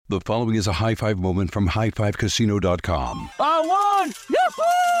The following is a high-five moment from highfivecasino.com. I won!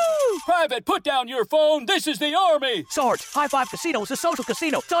 Yahoo! Private, put down your phone. This is the Army. Sarge, High Five Casino is a social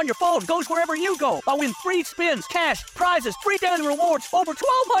casino. It's on your phone. Goes wherever you go. I win free spins, cash, prizes, free daily rewards, over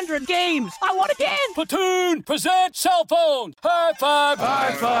 1,200 games. I won again. Platoon, present cell phone. High Five.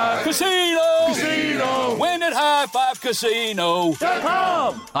 High Five. Casino. Casino. Win at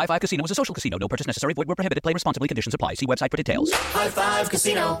highfivecasino.com. High Five Casino is a social casino. No purchase necessary. Void where prohibited. Play responsibly. Conditions apply. See website for details. High Five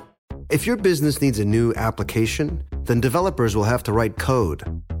Casino. If your business needs a new application, then developers will have to write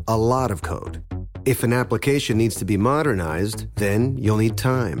code. A lot of code. If an application needs to be modernized, then you'll need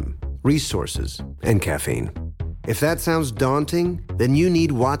time, resources, and caffeine. If that sounds daunting, then you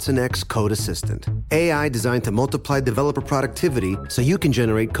need Watson X Code Assistant. AI designed to multiply developer productivity so you can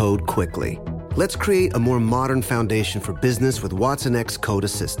generate code quickly. Let's create a more modern foundation for business with Watson X Code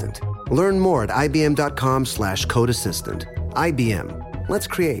Assistant. Learn more at ibm.com/codeassistant. IBM. Let's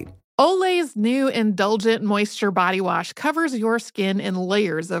create. Olay's new Indulgent Moisture Body Wash covers your skin in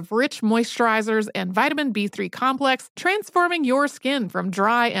layers of rich moisturizers and vitamin B3 complex, transforming your skin from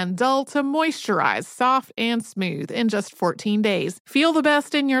dry and dull to moisturized, soft, and smooth in just 14 days. Feel the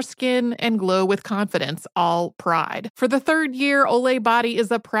best in your skin and glow with confidence, all pride. For the third year, Olay Body is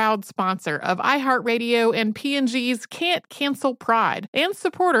a proud sponsor of iHeartRadio and P&G's Can't Cancel Pride and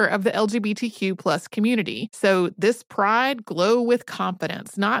supporter of the LGBTQ+ community. So this pride, glow with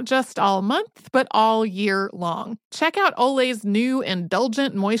confidence, not just all month, but all year long. Check out Olay's new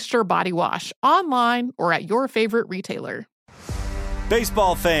Indulgent Moisture Body Wash online or at your favorite retailer.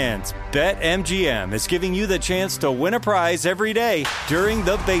 Baseball fans, BetMGM is giving you the chance to win a prize every day during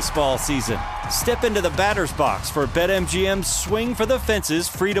the baseball season. Step into the batter's box for BetMGM's Swing for the Fences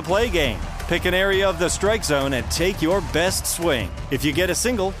free-to-play game. Pick an area of the strike zone and take your best swing. If you get a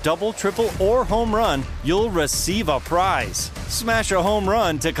single, double, triple, or home run, you'll receive a prize. Smash a home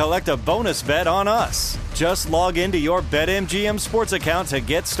run to collect a bonus bet on us. Just log into your BetMGM sports account to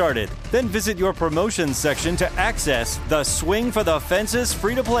get started. Then visit your promotions section to access the Swing for the Fences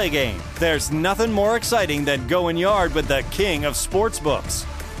free-to-play game. There's nothing more exciting than going yard with the king of sportsbooks.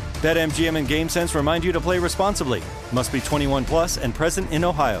 BetMGM and GameSense remind you to play responsibly. Must be 21 plus and present in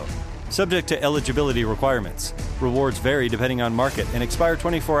Ohio. Subject to eligibility requirements. Rewards vary depending on market and expire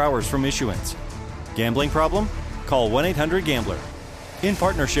 24 hours from issuance. Gambling problem? Call 1-800-GAMBLER. In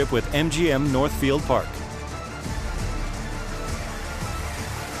partnership with MGM Northfield Park.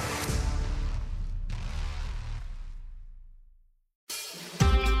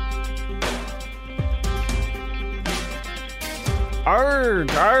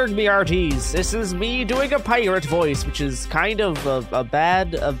 Arg, me arties. This is me doing a pirate voice, which is kind of a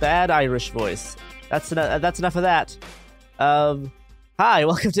bad Irish voice. That's enough of that. Hi,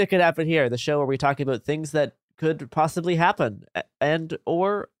 welcome to Could Happen Here, the show where we talk about things that could possibly happen and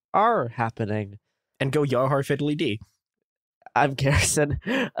or are happening. And go yar fiddly dee. I'm Garrison.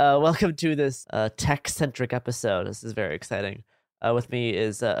 Welcome to this tech-centric episode. This is very exciting. With me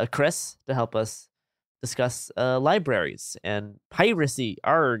is Chris to help us discuss libraries and piracy,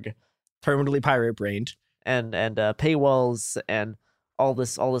 arg, terminally pirate-brained, and paywalls and all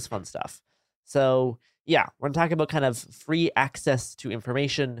this fun stuff. So yeah, we're gonna talk about kind of free access to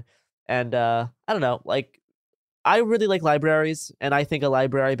information, and I don't know, like I really like libraries, and I think a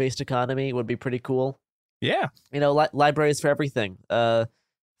library-based economy would be pretty cool. Yeah, you know, libraries for everything.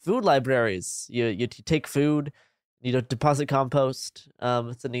 Food libraries. You take food, you deposit compost.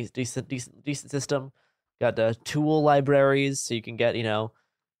 It's a decent system. Got tool libraries, so you can get, you know,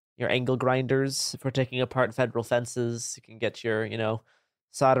 your angle grinders for taking apart federal fences. You can get your, you know,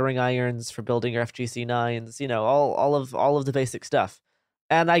 soldering irons for building your FGC9s. You know, all of the basic stuff.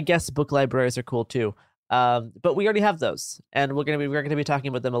 And I guess book libraries are cool too. But we already have those, and we're gonna be talking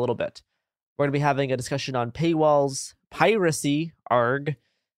about them a little bit. We're gonna be having a discussion on paywalls, piracy, arg,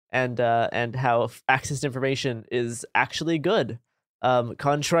 and how access to information is actually good,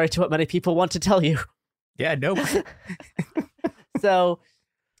 contrary to what many people want to tell you. Yeah, no. So,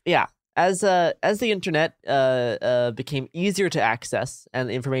 yeah, as the internet became easier to access and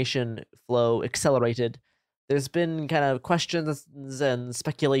information flow accelerated, there's been kind of questions and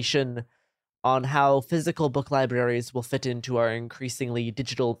speculation on how physical book libraries will fit into our increasingly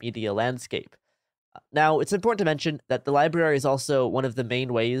digital media landscape. Now, it's important to mention that the library is also one of the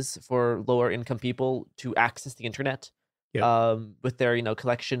main ways for lower income people to access the internet. Yep. With their, you know,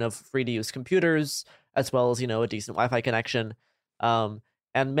 collection of free to use computers, as well as, you know, a decent Wi-Fi connection. And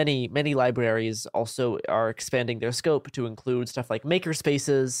many libraries also are expanding their scope to include stuff like maker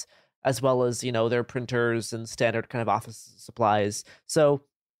spaces, as well as, you know, their printers and standard kind of office supplies. So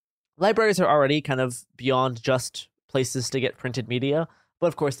libraries are already kind of beyond just places to get printed media, But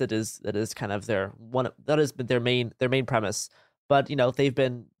of course, that is kind of that has been their main premise. But they've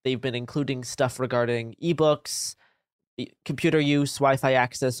been including stuff regarding ebooks, computer use, Wi-Fi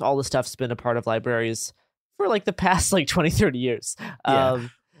access. All the stuff's been a part of libraries for like the past like 20, 30 years.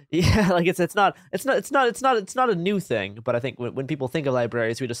 Yeah, like it's not a new thing. But I think when people think of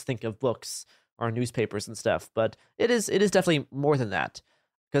libraries, we just think of books or newspapers and stuff. But it is definitely more than that.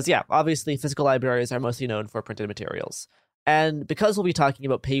 Because obviously physical libraries are mostly known for printed materials. And because we'll be talking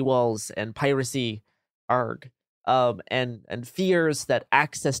about paywalls and piracy, and fears that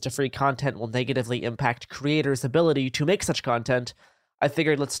access to free content will negatively impact creators' ability to make such content, I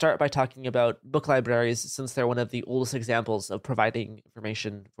figured let's start by talking about book libraries, since they're one of the oldest examples of providing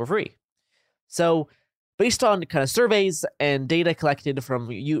information for free. So, based on kind of surveys and data collected from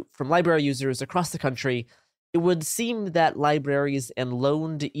library users across the country, it would seem that libraries and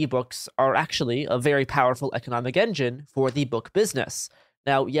loaned ebooks are actually a very powerful economic engine for the book business.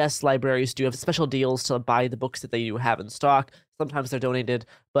 Now, yes, libraries do have special deals to buy the books that they do have in stock. Sometimes they're donated,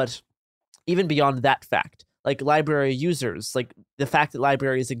 but even beyond that fact, like library users, like the fact that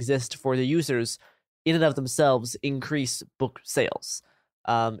libraries exist for the users in and of themselves increase book sales.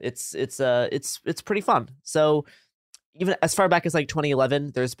 It's pretty fun. So even as far back as like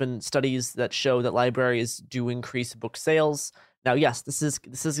 2011, there's been studies that show that libraries do increase book sales. Now, yes, this is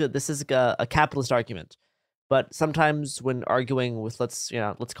a capitalist argument. But sometimes when arguing with let's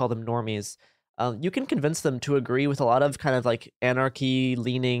call them normies, you can convince them to agree with a lot of kind of like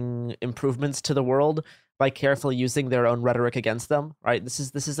anarchy-leaning improvements to the world by carefully using their own rhetoric against them, right? This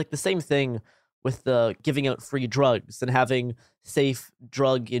is like the same thing with the giving out free drugs and having safe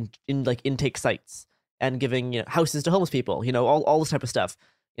drug intake sites and giving houses to homeless people, all this type of stuff.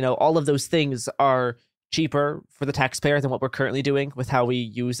 All of those things are cheaper for the taxpayer than what we're currently doing with how we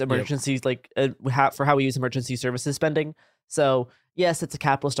use emergencies, for how we use emergency services spending. So yes, it's a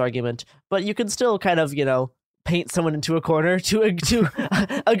capitalist argument, but you can still kind of paint someone into a corner to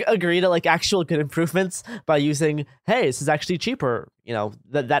agree to like actual good improvements by using, hey, this is actually cheaper,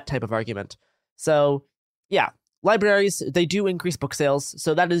 that type of argument. So libraries, they do increase book sales,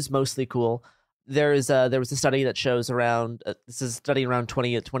 so that is mostly cool. There was a study that shows around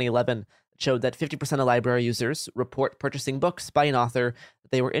 2011 showed that 50% of library users report purchasing books by an author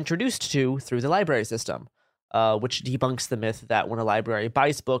that they were introduced to through the library system, which debunks the myth that when a library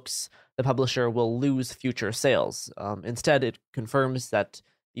buys books, the publisher will lose future sales. Instead, it confirms that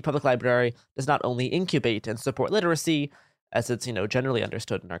the public library does not only incubate and support literacy, as it's generally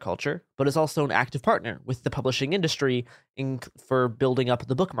understood in our culture, but is also an active partner with the publishing industry for building up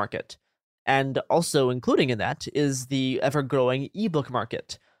the book market. And also including in that is the ever-growing ebook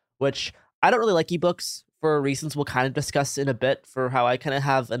market, which I don't really like ebooks for reasons we'll kind of discuss in a bit, for how I kind of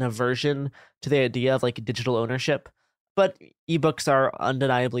have an aversion to the idea of like digital ownership. But ebooks are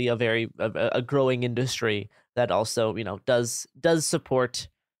undeniably a growing industry that also, does support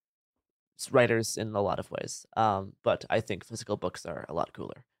writers in a lot of ways. But I think physical books are a lot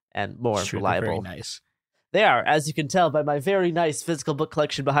cooler and more reliable. Very nice. They are, as you can tell by my very nice physical book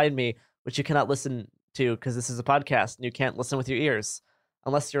collection behind me, which you cannot listen to because this is a podcast and you can't listen with your ears.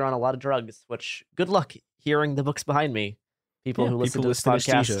 Unless you're on a lot of drugs, which good luck hearing the books behound me. People who listen to this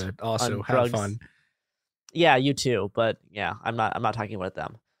podcast also on have drugs. fun. Yeah, you too. But I'm not talking about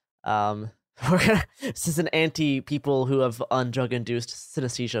them. This is an anti-people who have on drug-induced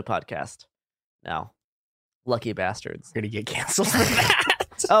synesthesia podcast. Now, lucky bastards. We're gonna get canceled for that.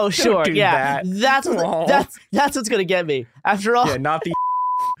 Oh sure, do yeah. that. That's what's gonna get me. After all, Yeah, not the.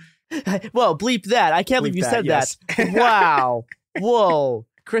 well, bleep that. I can't believe you said yes. that. Wow. Whoa.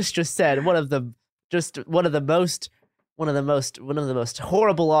 Chris just said one of the most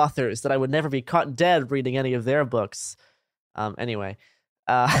horrible authors that I would never be caught dead reading any of their books. Anyway.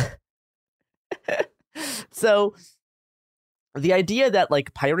 So the idea that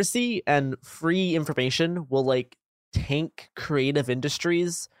like piracy and free information will like tank creative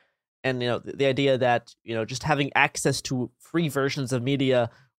industries, and the idea that just having access to free versions of media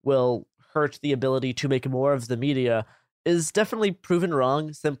will hurt the ability to make more of the media is definitely proven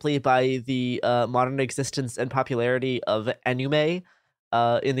wrong simply by the modern existence and popularity of anime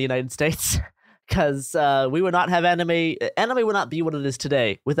in the United States. Because we would not have anime would not be what it is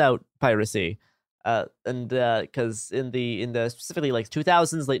today without piracy. And because in the specifically like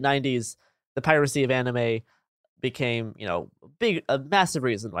 2000s, late 90s, the piracy of anime became a massive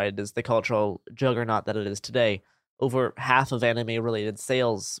reason why it is the cultural juggernaut that it is today. Over half of anime related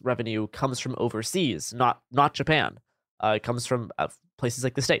sales revenue comes from overseas, not Japan. It comes from places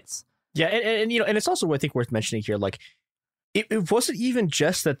like the States. Yeah, and it's also I think worth mentioning here, like it wasn't even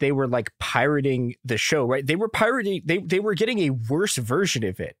just that they were like pirating the show, right? They were pirating. They were getting a worse version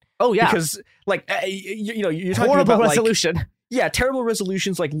of it. Oh yeah, because like you know, you're talking horrible about resolution. Like, yeah, terrible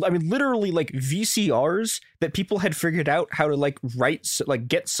resolutions. Like, I mean, literally like VCRs that people had figured out how to like write, like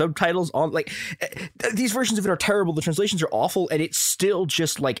get subtitles on. Like these versions of it are terrible. The translations are awful, and it's still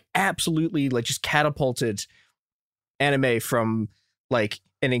just like absolutely like just catapulted anime from like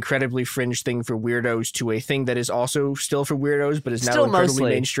an incredibly fringe thing for weirdos to a thing that is also still for weirdos, but is now Still incredibly mostly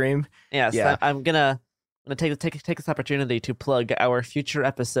mainstream. Yes, Yeah. I'm gonna take this opportunity to plug our future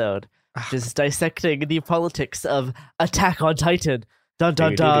episode, which is dissecting the politics of Attack on Titan. Dun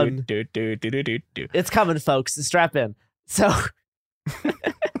dun dun. It's coming, folks. Strap in. So,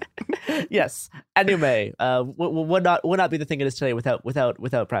 yes, anime would not be the thing it is today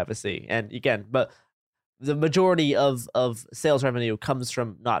without privacy. And again, but the majority of sales revenue comes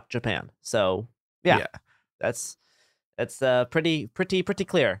from not Japan. So yeah. that's pretty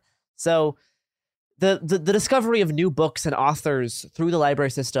clear. So the discovery of new books and authors through the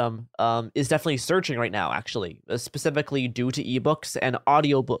library system is definitely surging right now, actually, specifically due to ebooks and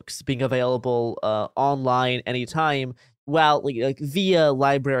audiobooks being available online anytime, well, like via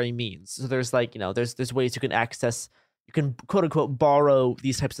library means. So there's like, you know, there's ways you can access, you can quote unquote borrow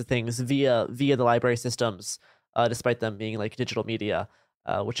these types of things via the library systems, despite them being like digital media,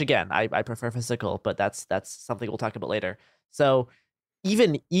 which again, I prefer physical, but that's something we'll talk about later. So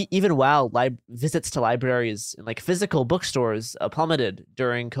even while visits to libraries and like physical bookstores plummeted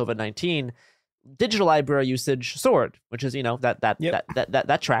during COVID-19, digital library usage soared, which is, you know,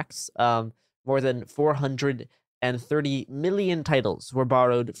 that tracks. More than 430 million titles were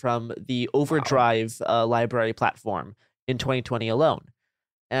borrowed from the Overdrive library platform in 2020 alone.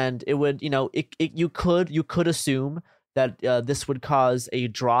 And it would, you know, you could assume that this would cause a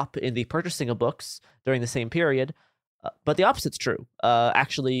drop in the purchasing of books during the same period. But the opposite's true.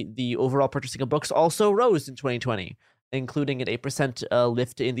 Actually, the overall purchasing of books also rose in 2020, including an 8%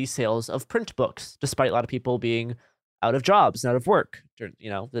 lift in the sales of print books, despite a lot of people being out of jobs and out of work. You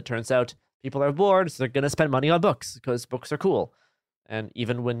know, it turns out people are bored, so they're going to spend money on books because books are cool. And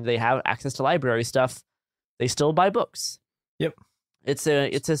even when they have access to library stuff, they still buy books. Yep. It's a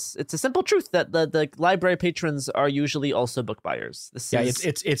simple truth that the library patrons are usually also book buyers.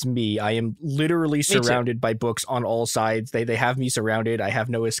 It's me. I am literally surrounded by books on all sides. They have me surrounded. I have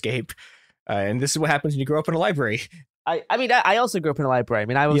no escape. And this is what happens when you grow up in a library. I mean, I also grew up in a library. I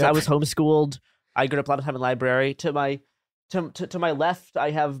mean, I was homeschooled. I grew up a lot of time in the library. To my left, I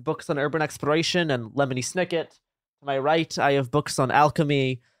have books on urban exploration and Lemony Snicket. To my right, I have books on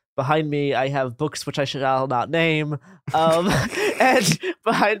alchemy. Behind me, I have books which I shall not name. And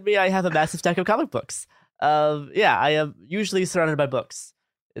behind me, I have a massive stack of comic books. Yeah, I am usually surrounded by books.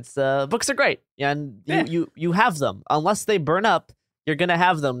 It's books are great, and you have them unless they burn up. You're gonna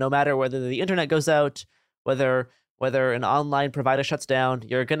have them no matter whether the internet goes out, whether an online provider shuts down.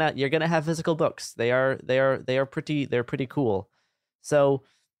 You're gonna have physical books. They are pretty cool. So,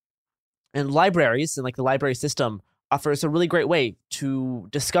 and libraries and like the library system offers a really great way to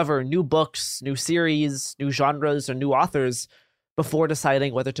discover new books, new series, new genres, or new authors before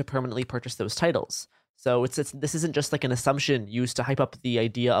deciding whether to permanently purchase those titles. So this isn't just like an assumption used to hype up the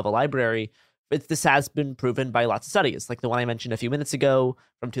idea of a library. This has been proven by lots of studies, like the one I mentioned a few minutes ago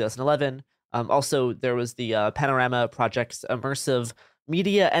from 2011. Also, there was the Panorama Project's Immersive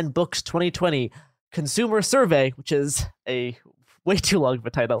Media and Books 2020 Consumer Survey, which is a way too long of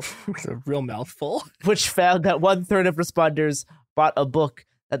a title. It's a real mouthful. Which found that 1/3 of responders bought a book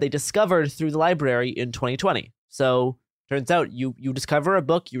that they discovered through the library in 2020. So turns out you discover a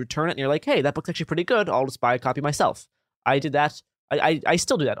book, you return it, and you're like, hey, that book's actually pretty good. I'll just buy a copy myself. I did that. I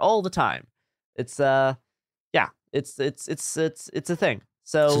still do that all the time. It's it's a thing.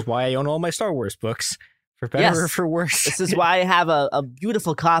 So this is why I own all my Star Wars books, for better or for worse. This is why I have a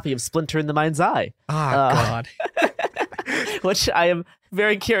beautiful copy of Splinter in the Mind's Eye. Oh, God. Which I am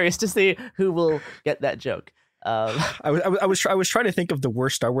very curious to see who will get that joke. I was trying to think of the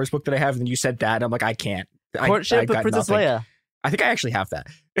worst Star Wars book that I have, and then you said that, and I'm like, I can't. Courtship with Princess Leia. I think I actually have that.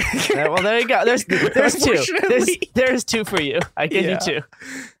 Well, there you go. There's two. There's two for you. I give you two.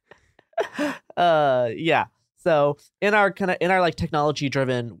 Yeah. So in our like technology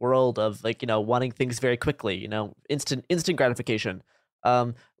driven world of like, you know, wanting things very quickly, you know, instant gratification,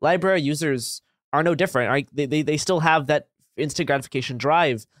 library users are no different, right? They still have that instant gratification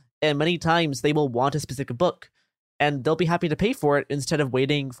drive, and many times they will want a specific book and they'll be happy to pay for it instead of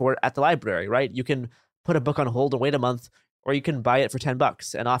waiting for it at the library, right? You can put a book on hold and wait a month, or you can buy it for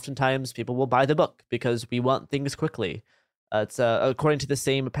 $10. And oftentimes people will buy the book because we want things quickly. It's according to the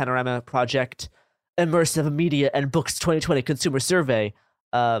same Panorama Project Immersive Media and Books 2020 Consumer Survey,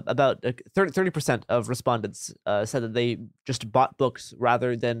 about 30% of respondents said that they just bought books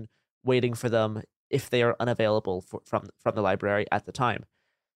rather than waiting for them if they are unavailable from the library at the time.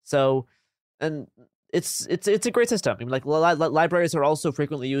 So, and it's a great system. I mean, like libraries are also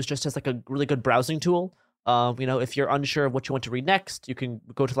frequently used just as like a really good browsing tool. If you're unsure of what you want to read next, you can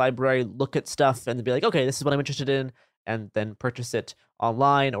go to the library, look at stuff, and be like, okay, this is what I'm interested in, and then purchase it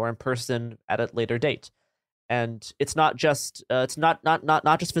online or in person at a later date. And it's not just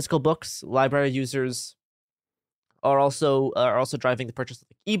not just physical books. Library users are also driving the purchase of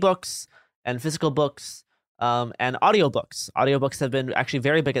ebooks and physical books, and audiobooks. Audiobooks have been actually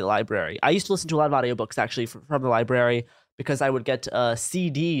very big at the library. I used to listen to a lot of audiobooks actually from the library because I would get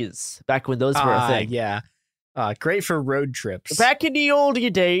CDs back when those were a thing. Yeah. Great for road trips. Back in the old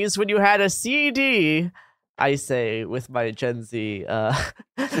days when you had a CD, I say with my Gen Z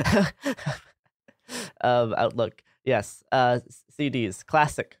outlook. Yes, CDs,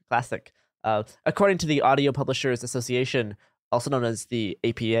 classic. According to the Audio Publishers Association, also known as the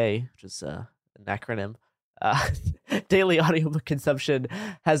APA, which is an acronym, daily audiobook consumption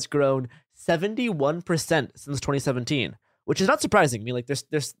has grown 71% since 2017, which is not surprising. I mean, like there's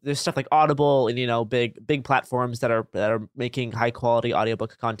stuff like Audible and big platforms that are making high quality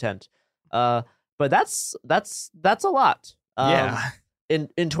audiobook content. But that's a lot. Yeah. In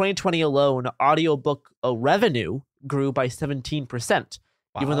 2020 alone, audiobook revenue grew by 17%.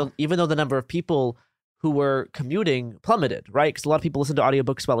 Wow. Even though the number of people who were commuting plummeted, right? Because a lot of people listen to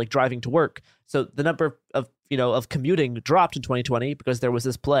audiobooks while like driving to work. So the number of commuting dropped in 2020 because there was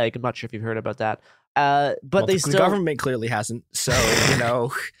this plague. I'm not sure if you've heard about that. But the government clearly hasn't. So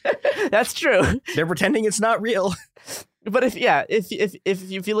that's true. They're pretending it's not real. But if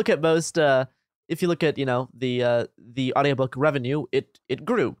you look at most. If you look at the audiobook revenue, it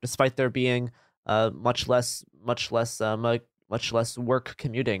grew despite there being much less work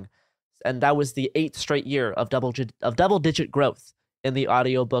commuting, and that was the 8th straight year of double-digit growth in the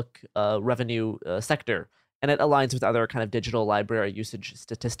audiobook revenue sector, and it aligns with other kind of digital library usage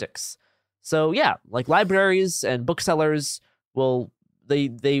statistics. So yeah, like libraries and booksellers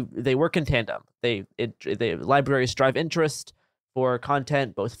they work in tandem. Libraries drive interest for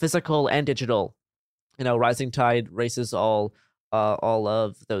content, both physical and digital. Rising tide raises all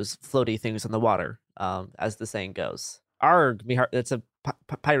of those floaty things in the water, as the saying goes. Arg, me heart. That's a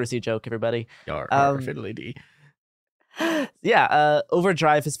piracy joke, everybody. Fiddly-dee. Yeah,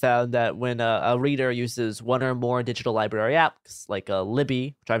 Overdrive has found that when a reader uses one or more digital library apps, like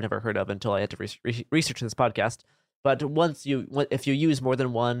Libby, which I've never heard of until I had to research this podcast, but if you use more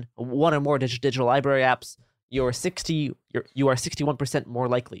than one or more digital library apps, you are 61% more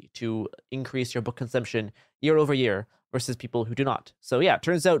likely to increase your book consumption year over year versus people who do not. So yeah, it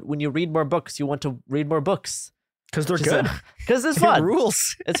turns out when you read more books, you want to read more books because they're good. Because it's fun.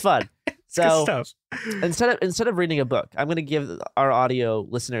 Rules. It's fun. It's good stuff. Instead of reading a book, I'm going to give our audio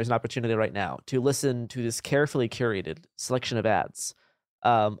listeners an opportunity right now to listen to this carefully curated selection of ads,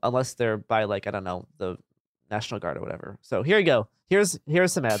 unless they're by the National Guard or whatever. So here you go. Here's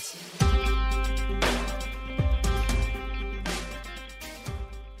some ads.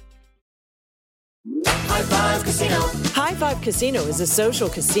 High Five Casino. High Five Casino is a social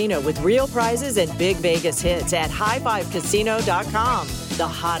casino with real prizes and big Vegas hits at highfivecasino.com. The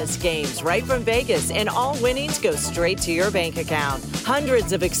hottest games right from Vegas, and all winnings go straight to your bank account.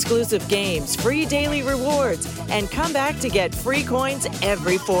 Hundreds of exclusive games, free daily rewards, and come back to get free coins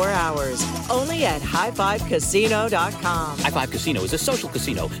every 4 hours. Only at highfivecasino.com. High Five Casino is a social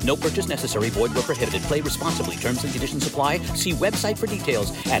casino. No purchase necessary. Void where prohibited. Play responsibly. Terms and conditions apply. See website for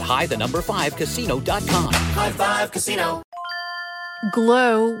details at high5casino.com. High Five Casino.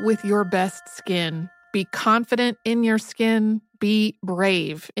 Glow with your best skin. Be confident in your skin. Be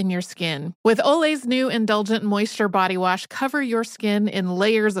brave in your skin. With Olay's new Indulgent Moisture Body Wash, cover your skin in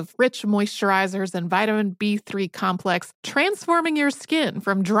layers of rich moisturizers and vitamin B3 complex, transforming your skin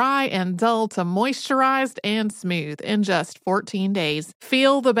from dry and dull to moisturized and smooth in just 14 days.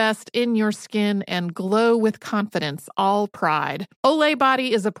 Feel the best in your skin and glow with confidence, all pride. Olay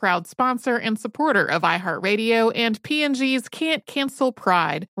Body is a proud sponsor and supporter of iHeartRadio and P&G's Can't Cancel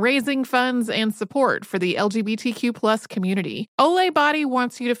Pride, raising funds and support for the LGBTQ+ community. Olay Body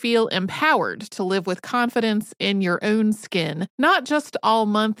wants you to feel empowered to live with confidence in your own skin, not just all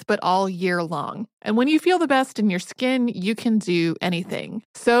month, but all year long. And when you feel the best in your skin, you can do anything.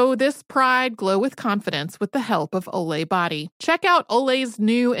 So this pride, glow with confidence with the help of Olay Body. Check out Olay's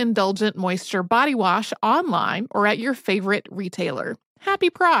new Indulgent Moisture Body Wash online or at your favorite retailer. Happy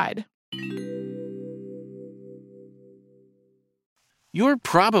Pride! You're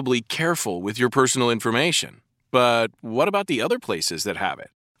probably careful with your personal information. But what about the other places that have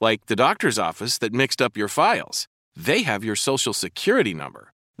it? Like the doctor's office that mixed up your files. They have your social security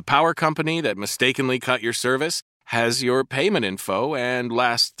number. The power company that mistakenly cut your service has your payment info and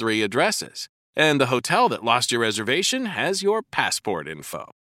last 3 addresses. And the hotel that lost your reservation has your passport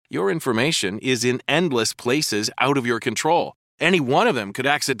info. Your information is in endless places out of your control. Any one of them could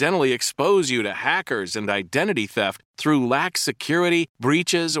accidentally expose you to hackers and identity theft through lax security,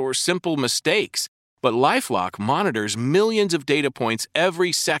 breaches, or simple mistakes. But LifeLock monitors millions of data points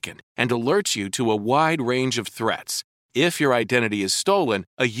every second and alerts you to a wide range of threats. If your identity is stolen,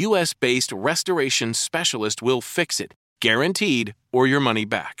 a U.S.-based restoration specialist will fix it, guaranteed, or your money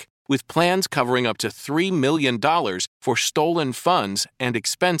back, with plans covering up to $3 million for stolen funds and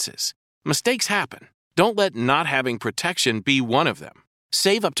expenses. Mistakes happen. Don't let not having protection be one of them.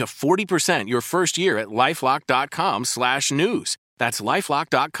 Save up to 40% your first year at LifeLock.com/news. That's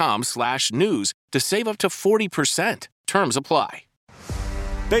LifeLock.com/news to save up to 40%. Terms apply.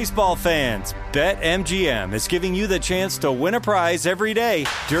 Baseball fans, BetMGM is giving you the chance to win a prize every day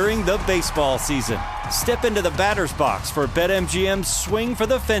during the baseball season. Step into the batter's box for BetMGM's Swing for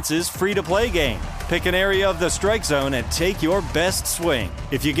the Fences free-to-play game. Pick an area of the strike zone and take your best swing.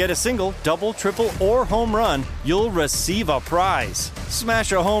 If you get a single, double, triple, or home run, you'll receive a prize.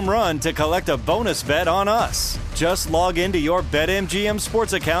 Smash a home run to collect a bonus bet on us. Just log into your BetMGM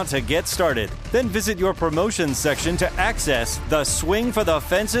sports account to get started. Then visit your promotions section to access the Swing for the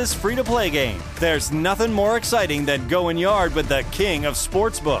Fences free-to-play game. There's nothing more exciting than going yard with the king of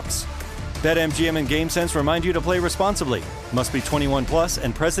sportsbooks. BetMGM and GameSense remind you to play responsibly. Must be 21 plus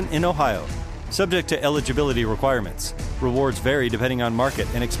and present in Ohio. Subject to eligibility requirements. Rewards vary depending on market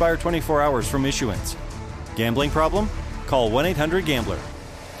and expire 24 hours from issuance. Gambling problem? Call 1-800-GAMBLER.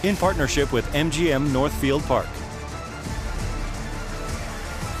 In partnership with MGM Northfield Park.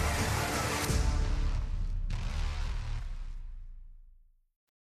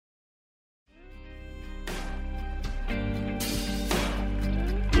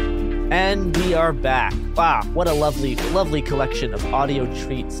 And we are back. Wow, what a lovely, lovely collection of audio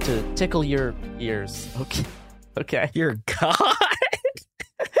treats to tickle your ears. Okay. Dear God.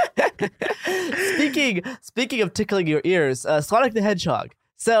 Speaking of tickling your ears, Sonic the Hedgehog.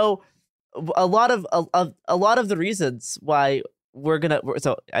 So a lot of the reasons why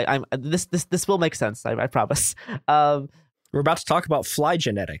this will make sense. I promise. We're about to talk about fly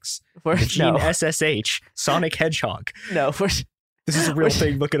genetics. The gene SSH, Sonic Hedgehog. No, this is a real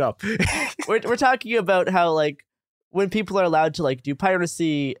thing. Look it up. we're talking about how, like, when people are allowed to, like, do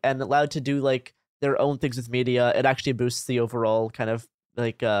piracy and allowed to do, like, their own things with media, it actually boosts the overall kind of,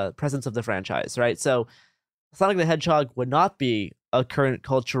 like, presence of the franchise, right? So Sonic the Hedgehog would not be a current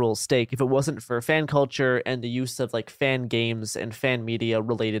cultural stake if it wasn't for fan culture and the use of, like, fan games and fan media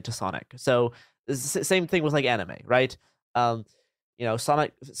related to Sonic. So same thing with, like, anime, right?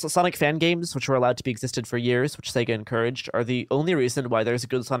 Sonic fan games, which were allowed to be existed for years, which Sega encouraged, are the only reason why there's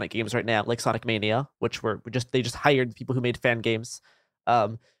good Sonic games right now, like Sonic Mania, which they just hired people who made fan games.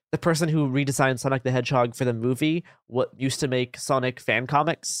 The person who redesigned Sonic the Hedgehog for the movie used to make Sonic fan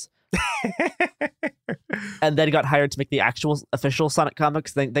comics, and then got hired to make the actual official Sonic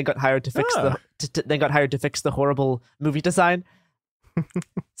comics. Then got hired to fix the horrible movie design.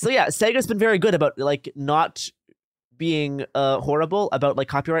 So yeah, Sega's been very good about, like, not being horrible about, like,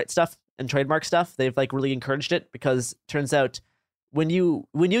 copyright stuff and trademark stuff. They've, like, really encouraged it, because turns out when you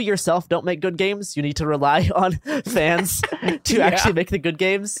yourself don't make good games, you need to rely on fans to actually make the good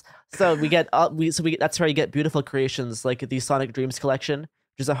games. So that's where you get beautiful creations like the Sonic Dreams collection,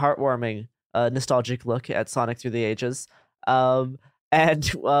 which is a heartwarming, nostalgic look at Sonic through the ages, and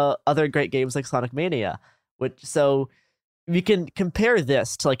other great games like Sonic Mania. So we can compare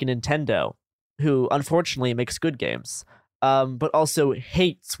this to, like, a Nintendo, who unfortunately makes good games, but also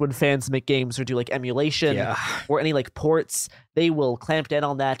hates when fans make games or do, like, emulation or any, like, ports. They will clamp down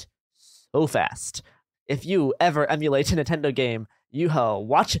on that so fast. If you ever emulate a Nintendo game, you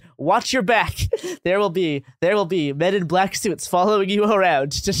watch your back. There will be men in black suits following you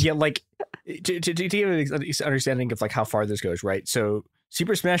around. Just like to get an understanding of, like, how far this goes, right? So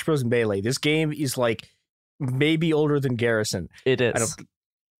Super Smash Bros. Melee, this game is, like, maybe older than Garrison. It is.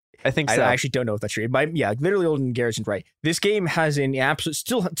 I think so. I actually don't know if that's true. Literally older than Garrison, right? This game has an absolute,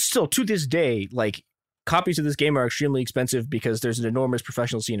 still to this day, like, copies of this game are extremely expensive because there's an enormous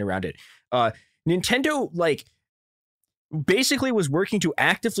professional scene around it. Nintendo, like, basically was working to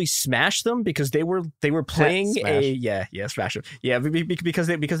actively smash them because they were playing smash them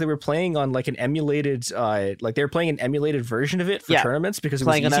because they were playing on like an emulated they were playing an emulated version of it for tournaments because it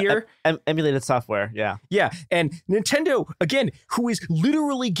was easier. Emulated software, and Nintendo, again, who is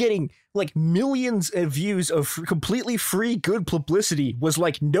literally getting like millions of views of completely free good publicity, was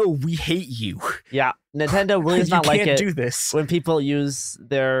like, no, we hate you. Nintendo really does not like it do this when people use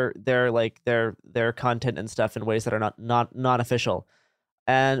their content and stuff in ways that are not official,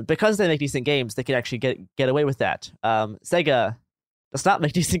 and because they make decent games, they can actually get away with that. Sega does not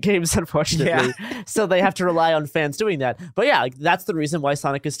make decent games, unfortunately, so they have to rely on fans doing that. But that's the reason why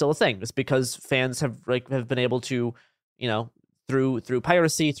Sonic is still a thing. It's because fans have been able to, through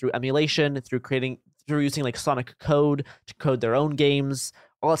piracy, through emulation, through using like Sonic code to code their own games.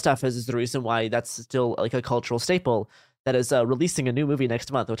 All that stuff is the reason why that's still like a cultural staple that is releasing a new movie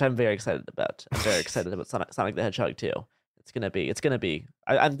next month, which I'm very excited about. I'm very excited about Sonic the Hedgehog 2. It's gonna be.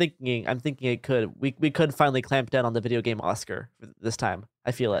 I'm thinking we could finally clamp down on the video game Oscar this time.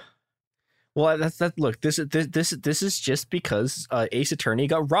 I feel it. Well, look, this is just because Ace Attorney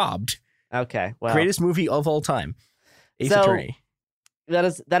got robbed. Okay, well, greatest movie of all time, Ace Attorney. That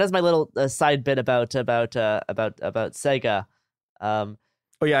is my little side bit about Sega.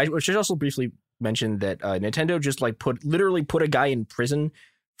 I should also briefly mention that Nintendo just like put a guy in prison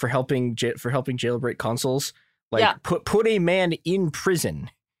for helping jailbreak consoles. Put a man in prison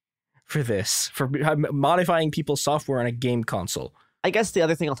for this, for modifying people's software on a game console. I guess the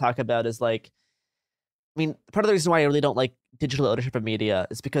other thing I'll talk about is part of the reason why I really don't like digital ownership of media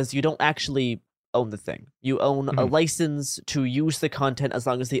is because you don't actually own the thing. You own a license to use the content as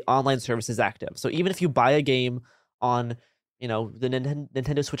long as the online service is active. So even if you buy a game on the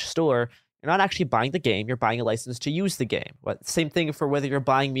Nintendo Switch store, you're not actually buying the game, you're buying a license to use the game. But same thing for whether you're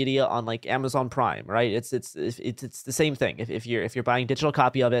buying media on like Amazon Prime, right? It's the same thing. If you're buying a digital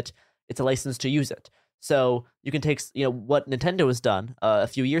copy of it, it's a license to use it. So you can take, what Nintendo has done a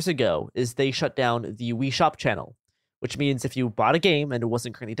few years ago is they shut down the Wii Shop channel, which means if you bought a game and it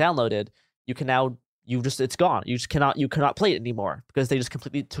wasn't currently downloaded, you can now it's gone. You cannot play it anymore because they just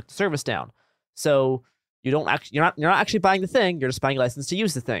completely took the service down. So you're not actually buying the thing. You're just buying a license to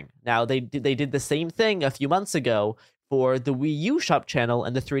use the thing. Now they did the same thing a few months ago for the Wii U Shop channel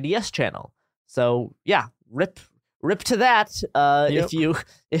and the 3DS channel. So rip to that.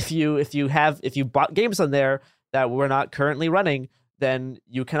 If you bought games on there that were not currently running, then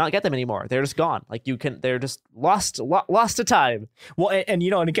you cannot get them anymore. They're just gone. They're just lost to time. Well, and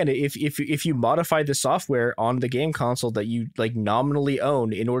again, if you modify the software on the game console that you like nominally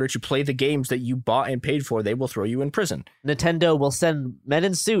own in order to play the games that you bought and paid for, they will throw you in prison. Nintendo will send men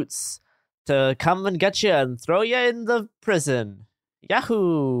in suits to come and get you and throw you in the prison.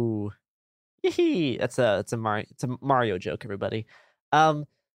 Yahoo! Yee! It's a Mario joke, everybody.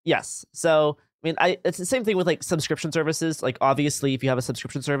 Yes. So it's the same thing with like subscription services. Like obviously, if you have a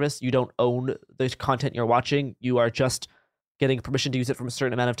subscription service, you don't own the content you're watching. You are just getting permission to use it from a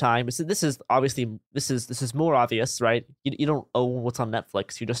certain amount of time. So this is more obvious, right? You don't own what's on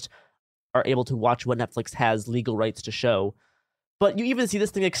Netflix. You just are able to watch what Netflix has legal rights to show. But you even see this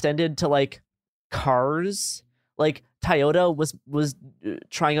thing extended to like cars. Like Toyota was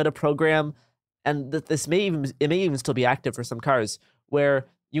trying out a program, and it may even still be active for some cars, where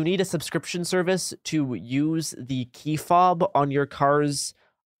you need a subscription service to use the key fob on your car's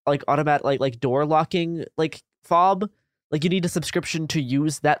like automatic like door locking like fob. Like you need a subscription to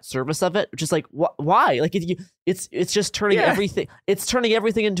use that service of it, which is like why? Like it's just turning everything. It's turning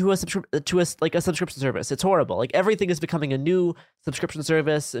everything into a subscription service. It's horrible. Like everything is becoming a new subscription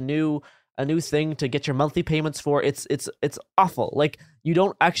service, a new thing to get your monthly payments for. It's awful. Like you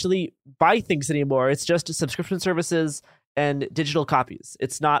don't actually buy things anymore. It's just subscription services and digital copies.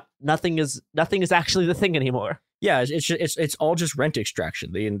 It's not nothing is actually the thing anymore. Yeah, it's all just rent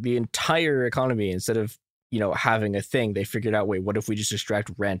extraction. The entire economy, instead of having a thing, they figured out, wait, what if we just extract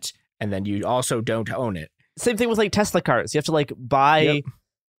rent and then you also don't own it? Same thing with like Tesla cars. You have to like buy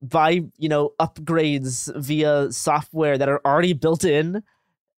upgrades via software that are already built in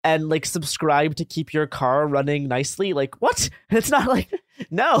and like subscribe to keep your car running nicely. Like what? It's not like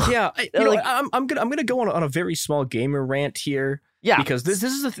no. Yeah, I'm gonna go on a very small gamer rant here. Yeah, because this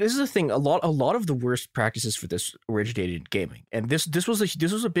is the thing. A lot of the worst practices for this originated in gaming, and this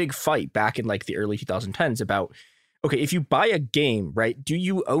was a big fight back in like the early 2010s about, okay, if you buy a game, right, do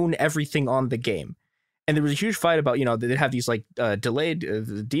you own everything on the game? And there was a huge fight about, they have these like delayed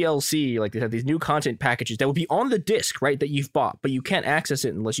DLC, like they have these new content packages that would be on the disc, right, that you've bought, but you can't access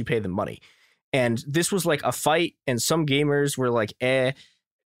it unless you pay them money. And this was like a fight, and some gamers were like,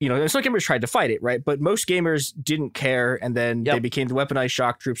 some gamers tried to fight it, right? But most gamers didn't care, and then they became the weaponized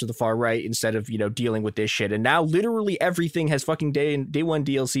shock troops of the far right instead of, dealing with this shit. And now literally everything has fucking day one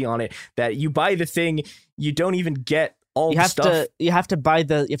DLC on it that you buy the thing, you don't even get all the stuff. You have to buy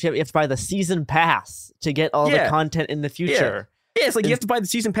the season pass to get all the content in the future. Yeah, it's like you have to buy the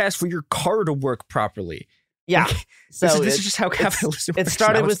season pass for your car to work properly. Yeah. So this is just how capitalism works.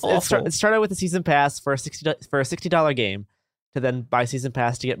 It started with the season pass for a $60 game, to then buy season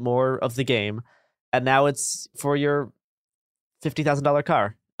pass to get more of the game, and now it's for your $50,000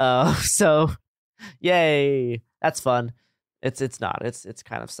 car. So yay, that's fun. It's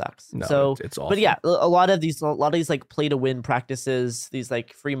kind of sucks. No, it's awful. But yeah, a lot of these like play to win practices, these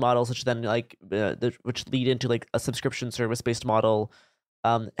like free models, which then which lead into like a subscription service based model,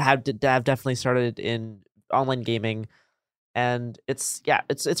 have definitely started in online gaming, and it's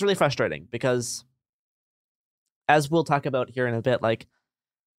really frustrating because, as we'll talk about here in a bit, like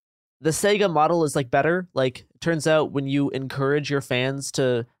the Sega model is like better. Like, turns out when you encourage your fans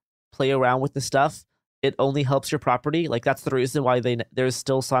to play around with the stuff, it only helps your property. Like, that's the reason why there's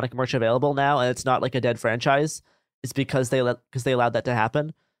still Sonic merch available now, and it's not like a dead franchise. It's because they allowed that to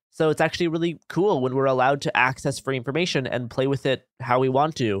happen. So it's actually really cool when we're allowed to access free information and play with it how we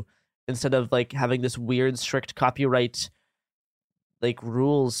want to, instead of like having this weird strict copyright like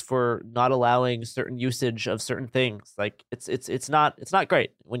rules for not allowing certain usage of certain things. Like it's not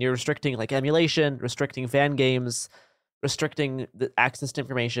great when you're restricting like emulation, restricting fan games, restricting the access to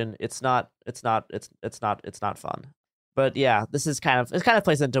information. It's not fun. But yeah, it kind of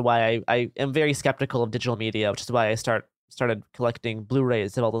plays into why I am very skeptical of digital media, which is why I started collecting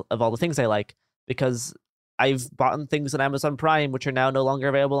Blu-rays of all the things I like, because I've bought things on Amazon Prime which are now no longer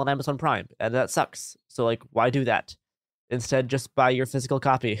available on Amazon Prime, and that sucks. So like, why do that? Instead, just buy your physical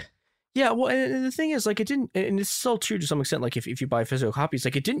copy. Yeah, well, and the thing is, like, it didn't, and it's still true to some extent, like, if you buy physical copies,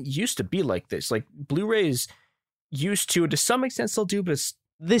 like, it didn't used to be like this. Like, Blu-rays used to some extent still do, but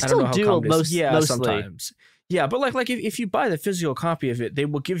they still do mostly. Sometimes. Yeah, but like if you buy the physical copy of it, they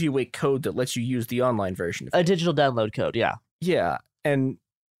will give you a code that lets you use the online version of it. A digital download code, yeah. Yeah, and,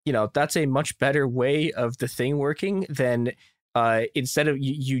 that's a much better way of the thing working than... instead of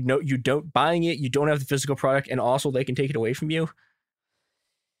you don't buying it, you don't have the physical product, and also they can take it away from you.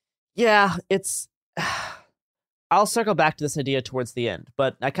 Yeah, it's. I'll circle back to this idea towards the end,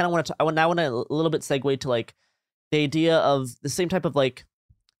 but I kind of want to. I want to a little bit segue to like the idea of the same type of like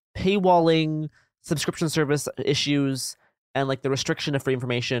paywalling, subscription service issues, and like the restriction of free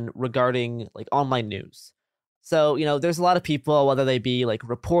information regarding like online news. So, there's a lot of people, whether they be like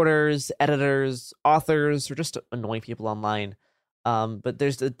reporters, editors, authors, or just annoying people online. But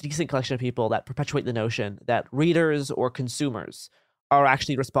there's a decent collection of people that perpetuate the notion that readers or consumers are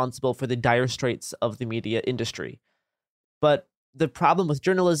actually responsible for the dire straits of the media industry. But the problem with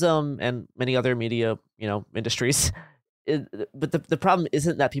journalism and many other media, industries, but the problem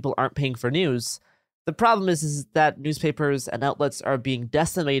isn't that people aren't paying for news. The problem is that newspapers and outlets are being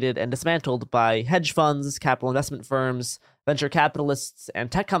decimated and dismantled by hedge funds, capital investment firms, venture capitalists,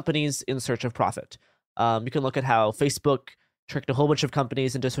 and tech companies in search of profit. You can look at how Facebook tricked a whole bunch of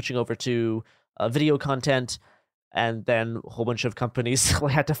companies into switching over to video content, and then a whole bunch of companies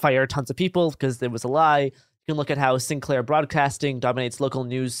had to fire tons of people because there was a lie. You can look at how Sinclair Broadcasting dominates local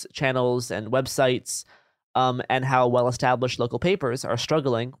news channels and websites, and how well-established local papers are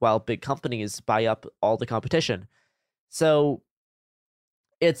struggling while big companies buy up all the competition. So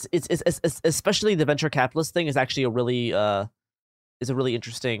it's especially the venture capitalist thing is actually a really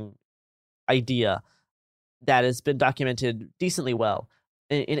interesting idea that has been documented decently well.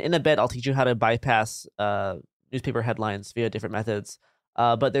 In a bit, I'll teach you how to bypass newspaper headlines via different methods.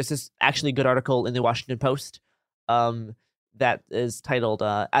 But there's this actually good article in the Washington Post that is titled,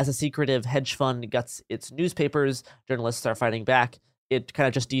 As a Secretive Hedge Fund Guts Its Newspapers, Journalists Are Fighting Back. It kind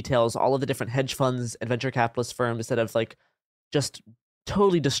of just details all of the different hedge funds and venture capitalist firms that have like just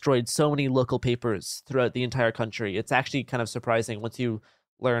totally destroyed so many local papers throughout the entire country. It's actually kind of surprising once you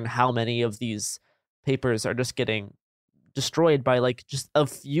learn how many of these papers are just getting destroyed by like just a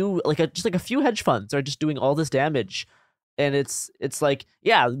few, like a few hedge funds are just doing all this damage. And it's like,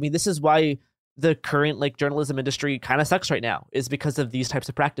 yeah, I mean, this is why the current like journalism industry kind of sucks right now, is because of these types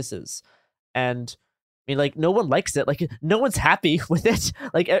of practices. And I mean, like, no one likes it. Like, no one's happy with it.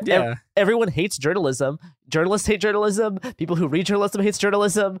 Like, everyone hates journalism. Journalists hate journalism. People who read journalism hates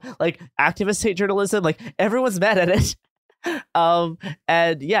journalism. Like, activists hate journalism. Like, everyone's mad at it.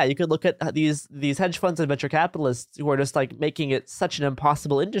 And yeah, you could look at these hedge funds and venture capitalists who are just like making it such an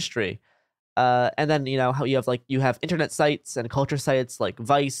impossible industry. And then, how you have internet sites and culture sites like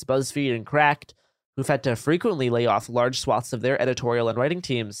Vice, BuzzFeed, and Cracked who've had to frequently lay off large swaths of their editorial and writing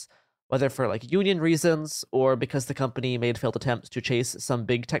teams, whether for like union reasons or because the company made failed attempts to chase some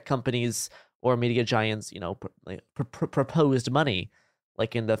big tech companies or media giants, proposed money,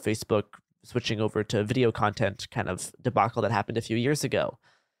 like in the Facebook switching over to video content kind of debacle that happened a few years ago.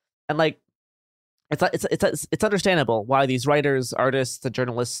 And like, it's understandable why these writers, artists, and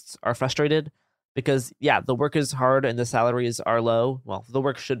journalists are frustrated, because yeah, the work is hard and the salaries are low. Well, the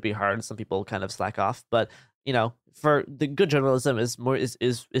work should be hard. Some people kind of slack off, but for the good journalism is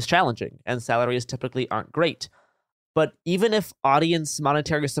challenging, and salaries typically aren't great. But even if audience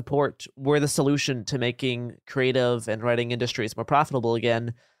monetary support were the solution to making creative and writing industries more profitable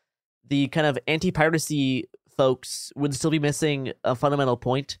again, the kind of anti-piracy folks would still be missing a fundamental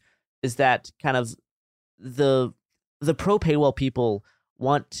point, is that kind of the pro paywall people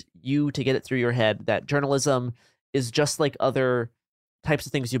want you to get it through your head that journalism is just like other types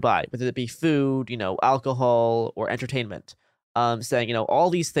of things you buy, whether it be food, alcohol, or entertainment. Saying, all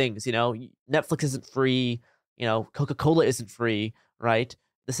these things, Netflix isn't free, Coca-Cola isn't free, right?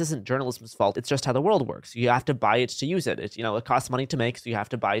 This isn't journalism's fault. It's just how the world works. You have to buy it to use it. It costs money to make, so you have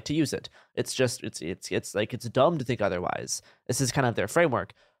to buy it to use it. It's just, it's like, it's dumb to think otherwise. This is kind of their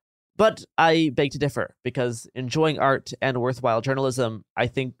framework. But I beg to differ, because enjoying art and worthwhile journalism, I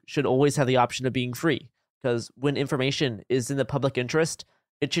think, should always have the option of being free. Because when information is in the public interest,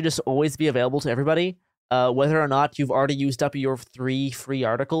 it should just always be available to everybody, whether or not you've already used up your 3 free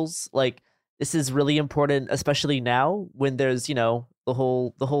articles. Like, this is really important, especially now when there's, the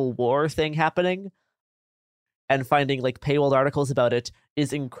whole war thing happening, and finding like paywalled articles about it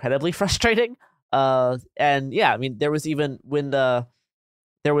is incredibly frustrating. And yeah, I mean, there was even when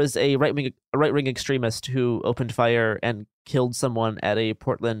there was a right-wing extremist who opened fire and killed someone at a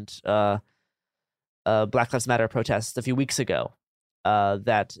Portland Black Lives Matter protest a few weeks ago.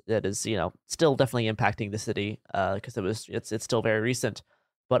 That is, still definitely impacting the city, because it's still very recent.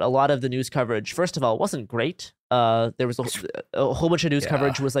 But a lot of the news coverage, first of all, wasn't great. There was a whole bunch of news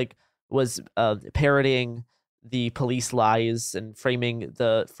coverage was parodying the police lies and framing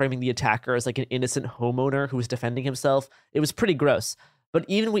the attacker as like an innocent homeowner who was defending himself. It was pretty gross. But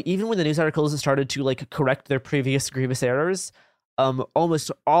even when the news articles started to like correct their previous grievous errors,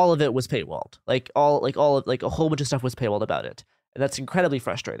 almost all of it was paywalled. Like a whole bunch of stuff was paywalled about it, and that's incredibly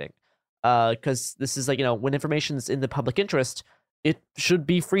frustrating. Because this is like, when information's in the public interest, it should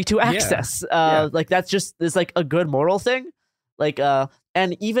be free to access. Like it's like a good moral thing. Like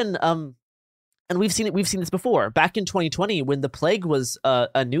and even and we've seen this before. Back in 2020, when the plague was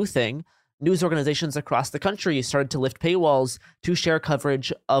a new thing, news organizations across the country started to lift paywalls to share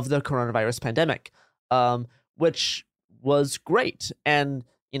coverage of the coronavirus pandemic, which was great. And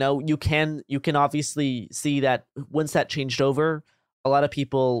you can obviously see that once that changed over, a lot of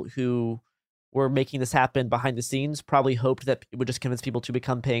people who were making this happen behind the scenes probably hoped that it would just convince people to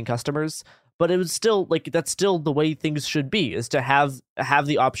become paying customers. But it was still like, that's still the way things should be, is to have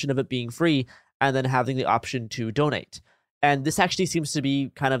the option of it being free and then having the option to donate. And this actually seems to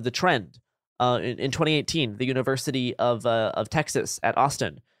be kind of the trend. In 2018, the University of Texas at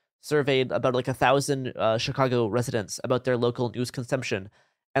Austin surveyed about like 1,000 Chicago residents about their local news consumption,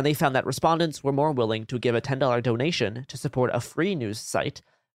 and they found that respondents were more willing to give a $10 donation to support a free news site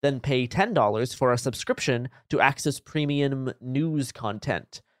than pay $10 for a subscription to access premium news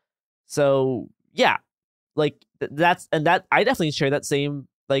content. So yeah, like that I definitely share that same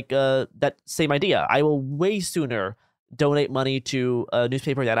idea. I will way sooner donate money to a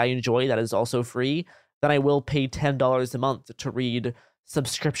newspaper that I enjoy that is also free than I will pay $10 a month to read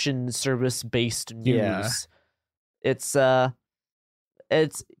subscription service based news. Yeah.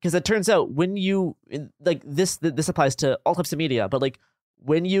 It's because it turns out when you like this applies to all types of media, but like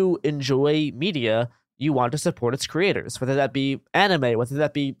when you enjoy media, you want to support its creators, whether that be anime, whether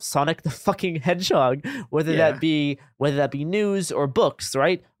that be Sonic the fucking Hedgehog, whether that be news or books,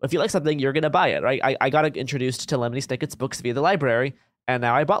 right? If you like something, you're gonna buy it, right? I got introduced to Lemony Snicket's books via the library, and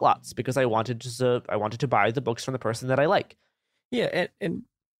now I bought lots because I wanted to buy the books from the person that I like. Yeah, and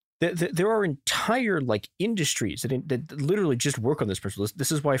there are entire like industries that literally just work on this principle.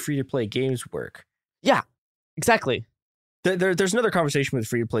 This is why free to play games work. Yeah, exactly. There's another conversation with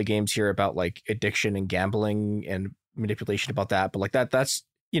free to play games here about like addiction and gambling and manipulation about that, but like that's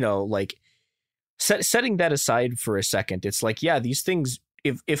like setting that aside for a second. It's like, yeah, these things,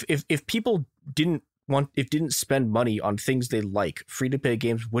 if people didn't spend money on things they like, free to play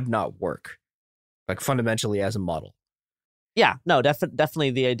games would not work, like fundamentally as a model. Yeah, no, definitely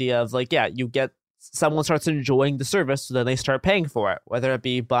the idea of like, yeah, you get someone starts enjoying the service, so then they start paying for it, whether it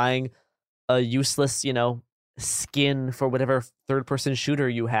be buying a useless, skin for whatever third-person shooter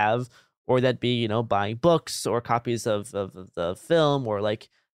you have, or that be, buying books or copies of the film or like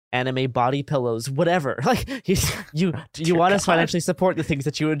anime body pillows, whatever. Like you want to financially support the things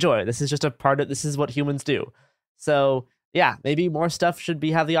that you enjoy. This is just a part of, this is what humans do. So yeah, maybe more stuff should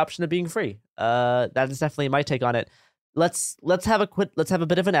have the option of being free. That is definitely my take on it. Let's have a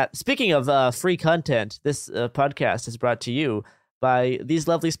bit of an ad. Speaking of free content, this podcast is brought to you by these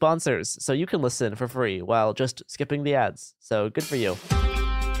lovely sponsors, so you can listen for free while just skipping the ads. So good for you.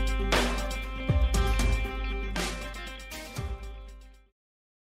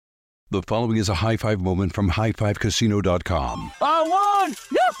 The following is a high five moment from highfivecasino.com. I won!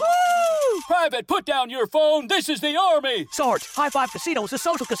 Yahoo! Private, put down your phone. This is the Army. Sarge, High Five Casino is a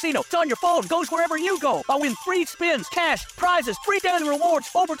social casino. It's on your phone. Goes wherever you go. I win free spins, cash, prizes, free daily rewards,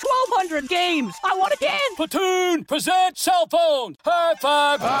 over 1,200 games. I won again. Platoon, present cell phone. High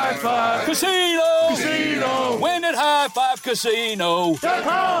Five. High Five. Casino. Casino. Win at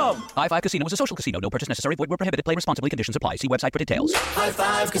highfivecasino.com. High Five Casino is a social casino. No purchase necessary. Void where prohibited. Play responsibly. Conditions apply. See website for details. High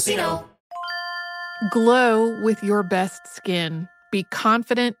Five Casino. Glow with your best skin. Be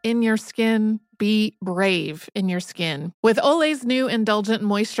confident in your skin. Be brave in your skin. With Olay's new Indulgent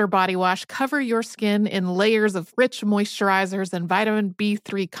Moisture Body Wash, cover your skin in layers of rich moisturizers and vitamin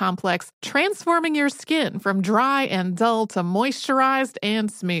B3 complex, transforming your skin from dry and dull to moisturized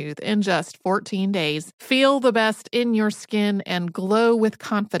and smooth in just 14 days. Feel the best in your skin and glow with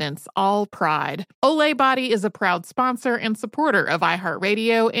confidence, all pride. Olay Body is a proud sponsor and supporter of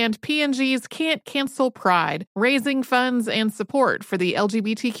iHeartRadio and P&G's Can't Cancel Pride, raising funds and support for the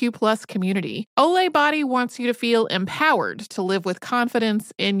LGBTQ+ community. Olay Body wants you to feel empowered to live with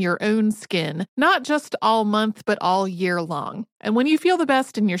confidence in your own skin, not just all month, but all year long. And when you feel the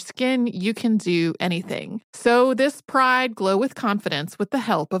best in your skin, you can do anything. So this pride, glow with confidence with the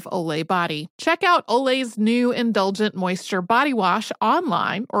help of Olay Body. Check out Olay's new Indulgent Moisture Body Wash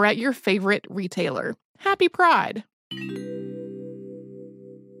online or at your favorite retailer. Happy Pride.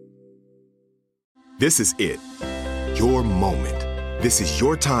 This is it. Your moment. This is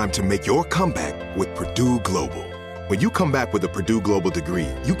your time to make your comeback with Purdue Global. When you come back with a Purdue Global degree,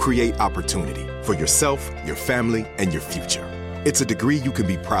 you create opportunity for yourself, your family, and your future. It's a degree you can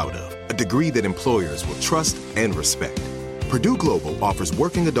be proud of, a degree that employers will trust and respect. Purdue Global offers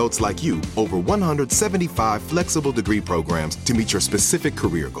working adults like you over 175 flexible degree programs to meet your specific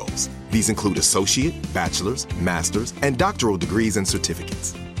career goals. These include associate, bachelor's, master's, and doctoral degrees and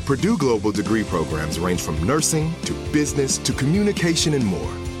certificates. Purdue Global degree programs range from nursing to business to communication and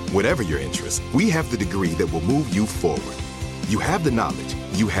more. Whatever your interest, we have the degree that will move you forward. You have the knowledge,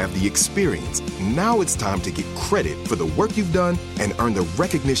 you have the experience. Now it's time to get credit for the work you've done and earn the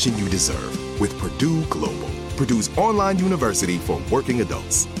recognition you deserve with Purdue Global, Purdue's online university for working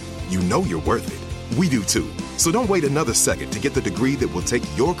adults. You know you're worth it. We do too. So don't wait another second to get the degree that will take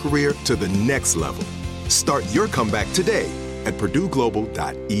your career to the next level. Start your comeback today at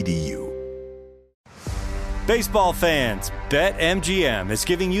purdueglobal.edu. Baseball fans, BetMGM is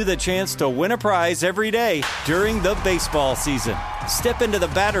giving you the chance to win a prize every day during the baseball season. Step into the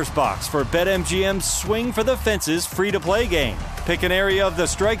batter's box for BetMGM's Swing for the Fences free-to-play game. Pick an area of the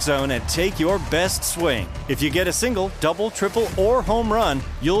strike zone and take your best swing. If you get a single, double, triple, or home run,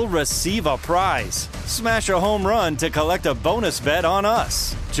 you'll receive a prize. Smash a home run to collect a bonus bet on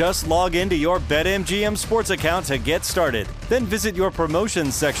us. Just log into your BetMGM sports account to get started. Then visit your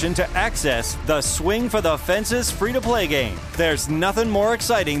promotions section to access the Swing for the Fences free-to-play game. There's nothing more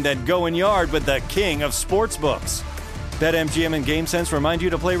exciting than going yard with the king of sportsbooks. BetMGM and GameSense remind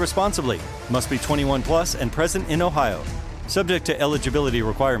you to play responsibly. Must be 21 plus and present in Ohio. Subject to eligibility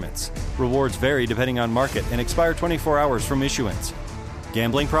requirements. Rewards vary depending on market and expire 24 hours from issuance.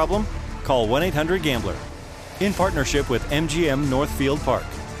 Gambling problem? Call 1-800-GAMBLER. In partnership with MGM Northfield Park.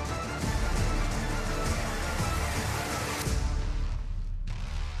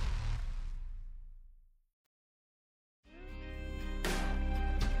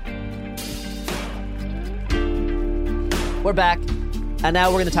 We're back, and now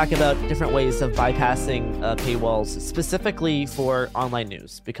we're going to talk about different ways of bypassing paywalls, specifically for online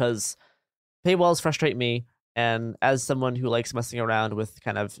news, because paywalls frustrate me, and as someone who likes messing around with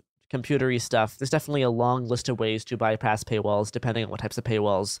kind of computery stuff, there's definitely a long list of ways to bypass paywalls, depending on what types of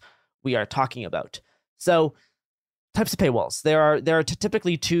paywalls we are talking about. So, types of paywalls. There are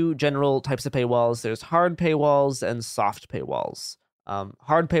typically two general types of paywalls. There's hard paywalls and soft paywalls.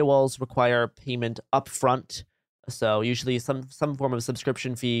 Hard paywalls require payment upfront. So usually some form of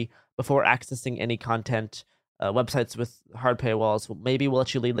subscription fee before accessing any content. Websites with hard paywalls maybe will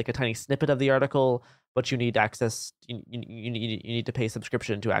let you read like a tiny snippet of the article, but you need access. You need to pay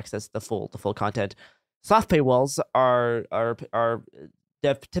subscription to access the full content. Soft paywalls are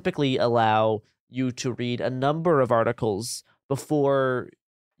typically allow you to read a number of articles before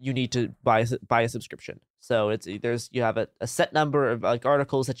you need to buy a subscription. So you have a set number of like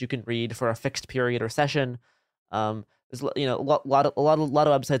articles that you can read for a fixed period or session. There's a lot of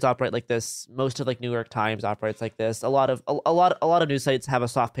websites operate like this. Most of like New York Times operates like this. A lot of news sites have a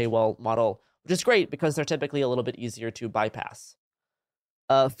soft paywall model, which is great because they're typically a little bit easier to bypass.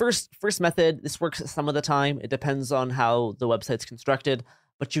 First method, this works some of the time. It depends on how the website's constructed,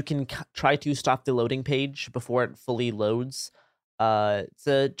 but you can try to stop the loading page before it fully loads.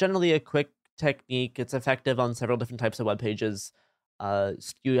 It's generally a quick technique. It's effective on several different types of web pages.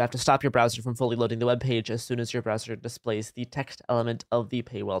 You have to stop your browser from fully loading the web page as soon as your browser displays the text element of the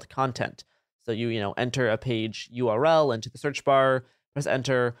paywalled content. So you enter a page URL into the search bar, press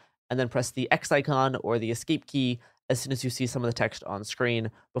enter, and then press the X icon or the escape key as soon as you see some of the text on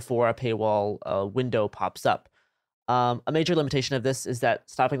screen before a paywall window pops up. A major limitation of this is that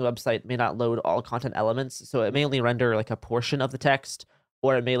stopping the website may not load all content elements, so it may only render like a portion of the text,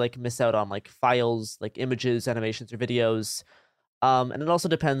 or it may like miss out on like files, like images, animations, or videos. And it also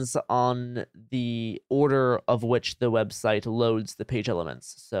depends on the order of which the website loads the page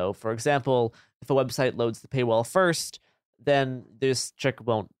elements. So, for example, if a website loads the paywall first, then this trick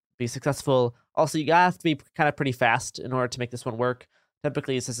won't be successful. Also, you have to be kind of pretty fast in order to make this one work.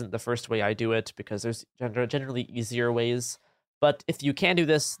 Typically, this isn't the first way I do it because there's generally easier ways. But if you can do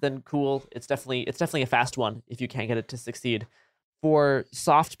this, then cool. It's definitely a fast one if you can get it to succeed. For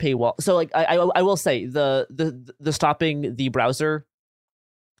soft paywall, so like I will say the stopping the browser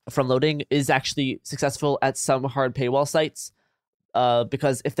from loading is actually successful at some hard paywall sites,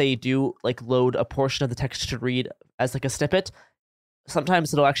 because if they do like load a portion of the text to read as like a snippet,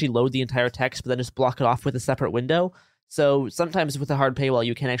 sometimes it'll actually load the entire text, but then just block it off with a separate window. So sometimes with a hard paywall,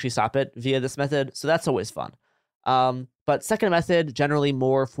 you can actually stop it via this method. So that's always fun. But second method, generally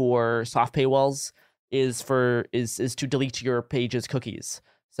more for soft paywalls, is to delete your page's cookies.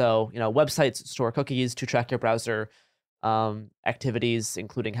 So, websites store cookies to track your browser activities,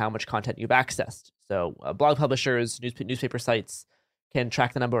 including how much content you've accessed. So blog publishers, newspaper sites can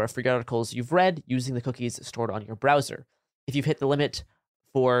track the number of free articles you've read using the cookies stored on your browser. If you've hit the limit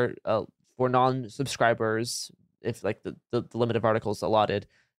for non-subscribers, if like the limit of articles allotted,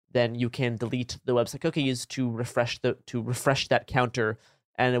 then you can delete the website cookies to refresh that counter,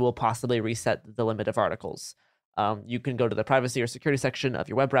 and it will possibly reset the limit of articles. You can go to the privacy or security section of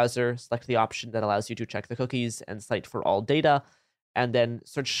your web browser, select the option that allows you to check the cookies and cite for all data, and then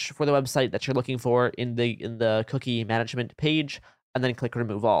search for the website that you're looking for in the cookie management page, and then click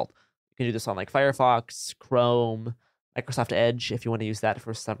remove all. You can do this on like Firefox, Chrome, Microsoft Edge if you want to use that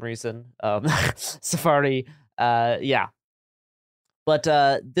for some reason, Safari, yeah. But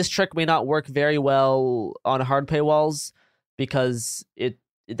this trick may not work very well on hard paywalls because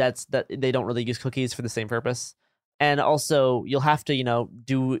they don't really use cookies for the same purpose. And also, you'll have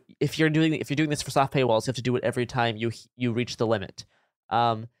to, if you're doing this for soft paywalls, you have to do it every time you reach the limit.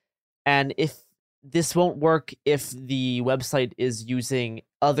 And if this won't work if the website is using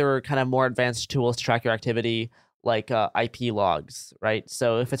other kind of more advanced tools to track your activity, like IP logs, right?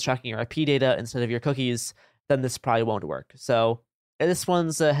 So if it's tracking your IP data instead of your cookies, then this probably won't work. So this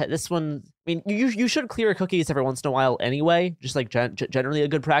one. I mean, you should clear cookies every once in a while anyway, just like generally a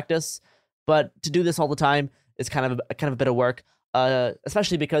good practice. But to do this all the time is kind of a bit of work,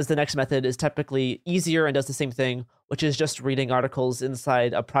 especially because the next method is typically easier and does the same thing, which is just reading articles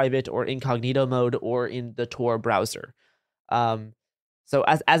inside a private or incognito mode or in the Tor browser. So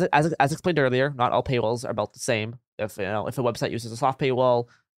as explained earlier, not all paywalls are about the same. If a website uses a soft paywall,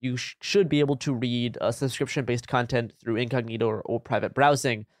 you should be able to read subscription-based content through incognito or private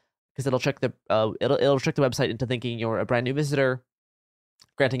browsing, because it'll trick the website into thinking you're a brand new visitor,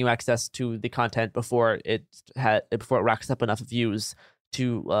 granting you access to the content before it racks up enough views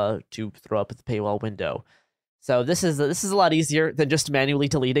to throw up the paywall window. So this is a lot easier than just manually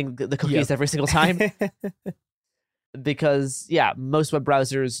deleting the cookies every single time, because most web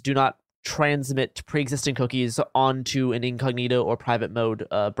browsers do not transmit pre-existing cookies onto an incognito or private mode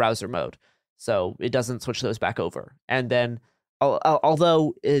browser mode, so it doesn't switch those back over. And then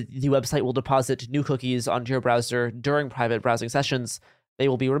although the website will deposit new cookies onto your browser during private browsing sessions, they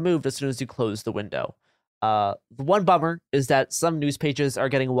will be removed as soon as you close the window. The one bummer is that some news pages are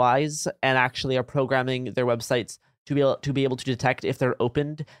getting wise and actually are programming their websites to be able to detect if they're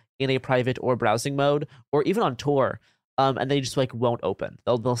opened in a private or browsing mode, or even on Tor. And they just won't open.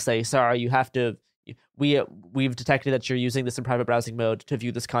 They'll say, sorry, you have to. We've detected that you're using this in private browsing mode to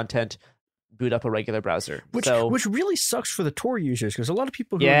view this content. Boot up a regular browser. Which really sucks for the Tor users, because a lot of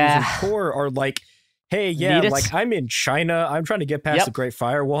people who are using Tor are like, hey, yeah, Need it? like I'm in China. I'm trying to get past Yep. the Great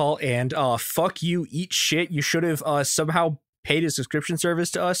Firewall, and fuck you, eat shit. You should have somehow paid a subscription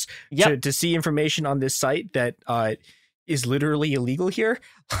service to us to see information on this site that is literally illegal here.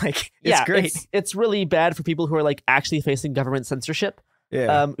 Like, it's great. It's really bad for people who are like actually facing government censorship.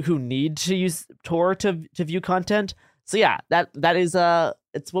 Who need to use Tor to view content. So yeah, that is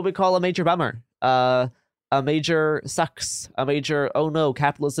it's what we call a major bummer. A major sucks. A major oh no,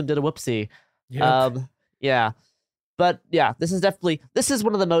 capitalism did a whoopsie. Yep. Yeah. But yeah, this is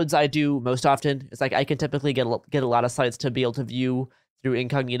one of the modes I do most often. It's like I can typically get a lot of sites to be able to view through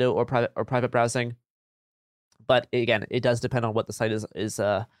incognito or private browsing. But again, it does depend on what the site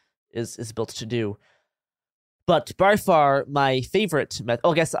is built to do. But by far, my favorite method.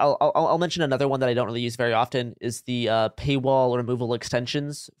 Oh, I guess I'll mention another one that I don't really use very often is the paywall removal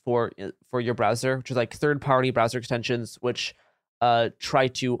extensions for your browser, which is like third-party browser extensions, which try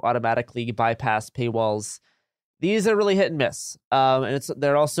to automatically bypass paywalls. These are really hit and miss, and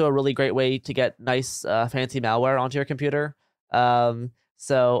they're also a really great way to get nice fancy malware onto your computer.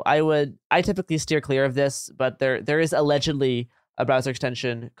 So I typically steer clear of this, but there is allegedly a browser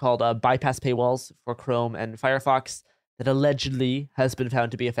extension called Bypass Paywalls for Chrome and Firefox that allegedly has been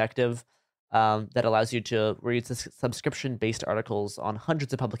found to be effective, that allows you to read subscription-based articles on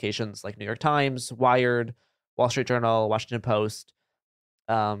hundreds of publications like New York Times, Wired, Wall Street Journal, Washington Post.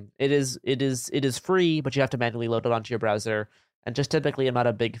 It is free, but you have to manually load it onto your browser. And just typically, I'm not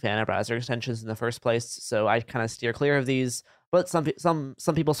a big fan of browser extensions in the first place, so I kind of steer clear of these. But some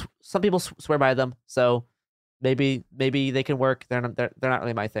people swear by them, so maybe they can work. They're not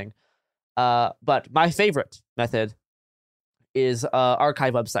really my thing. But my favorite method is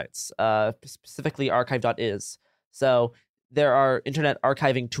archive websites, specifically archive.is. So there are internet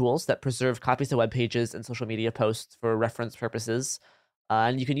archiving tools that preserve copies of web pages and social media posts for reference purposes.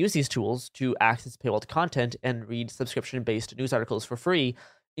 And you can use these tools to access paywalled content and read subscription-based news articles for free,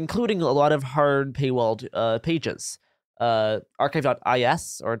 including a lot of hard paywalled pages.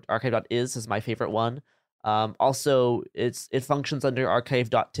 Archive.is or archive.is is my favorite one. Also, it functions under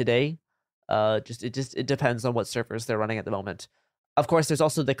archive.today. It depends on what servers they're running at the moment. Of course, there's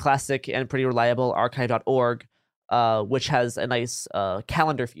also the classic and pretty reliable archive.org, which has a nice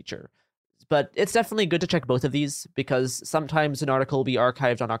calendar feature. But it's definitely good to check both of these because sometimes an article will be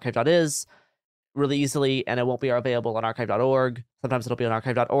archived on archive.is really easily, and it won't be available on archive.org. Sometimes it'll be on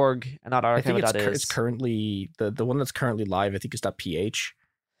archive.org and not archive.is. I think it's currently the one that's currently live. I think is .ph.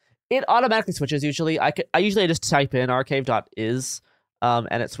 It automatically switches usually. I usually just type in archive.is,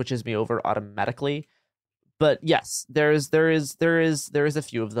 and it switches me over automatically. But yes, there is a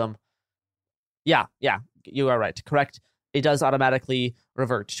few of them. Yeah, you are right. Correct. It does automatically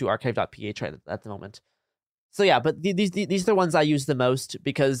revert to archive.ph right at the moment. So yeah, but these are the ones I use the most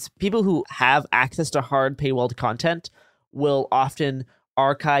because people who have access to hard paywalled content will often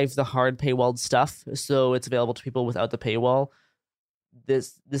archive the hard paywalled stuff, so it's available to people without the paywall.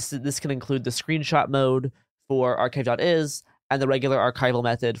 This can include the screenshot mode for archive.is and the regular archival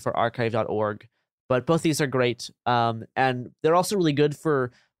method for archive.org. But both these are great, and they're also really good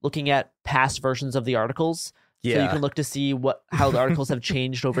for looking at past versions of the articles. Yeah. So you can look to see how the articles have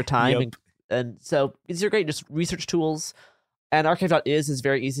changed over time. Yep. And so these are great just research tools. And archive.is is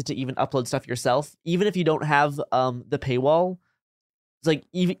very easy to even upload stuff yourself. Even if you don't have the paywall, it's like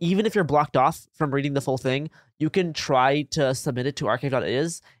even if you're blocked off from reading the full thing, you can try to submit it to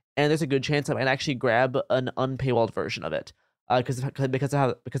archive.is, and there's a good chance I might actually grab an unpaywalled version of it because of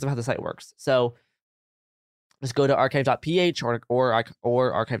how the site works. So just go to archive.ph or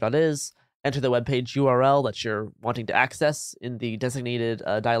archive.is. Enter the webpage URL that you're wanting to access in the designated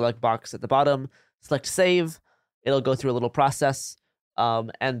dialog box at the bottom. Select save. It'll go through a little process,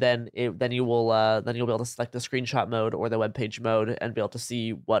 and then you'll be able to select the screenshot mode or the webpage mode and be able to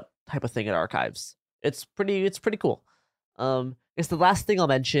see what type of thing it archives. It's pretty cool. I guess the last thing I'll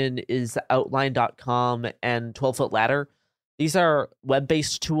mention is Outline.com and 12-Foot Ladder. These are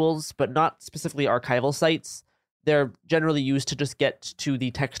web-based tools, but not specifically archival sites. They're generally used to just get to the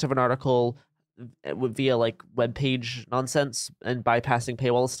text of an article via like web page nonsense and bypassing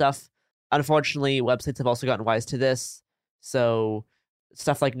paywall stuff. Unfortunately, websites have also gotten wise to this. So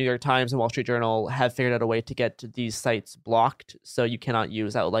stuff like New York Times and Wall Street Journal have figured out a way to get these sites blocked. So you cannot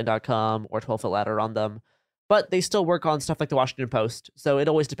use Outline.com or 12-Foot Ladder on them. But they still work on stuff like the Washington Post. So it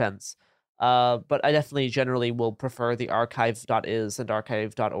always depends. But I definitely generally will prefer the archive.is and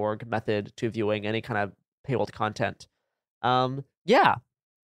archive.org method to viewing any kind of paywalled content. Yeah.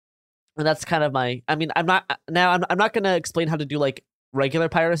 And that's kind of I'm not going to explain how to do like regular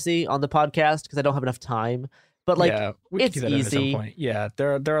piracy on the podcast because I don't have enough time. But like, we can it's do that easy. At some point. Yeah,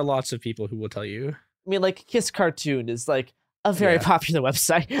 there are lots of people who will tell you. mean, like Kiss Cartoon is like a very popular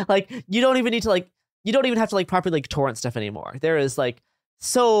website. Like you don't even have to like properly like torrent stuff anymore. There is like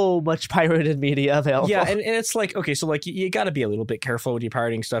so much pirated media available. Yeah, and it's like, okay, so like you got to be a little bit careful when you're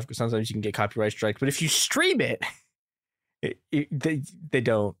pirating stuff because sometimes you can get copyright strikes. But if you stream it, they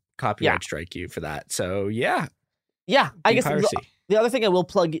don't copyright strike you for that. So yeah, I guess the other thing I will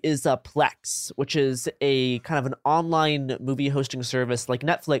plug is Plex, which is a kind of an online movie hosting service like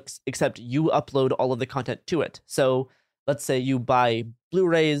Netflix, except you upload all of the content to it. So let's say you buy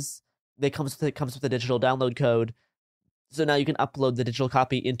Blu-rays, it comes with a digital download code. So now you can upload the digital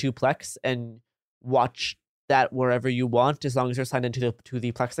copy into Plex and watch that wherever you want, as long as you're signed into the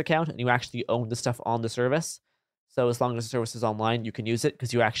Plex account and you actually own the stuff on the service. So as long as the service is online, you can use it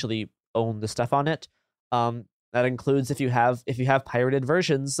because you actually own the stuff on it. That includes if you have pirated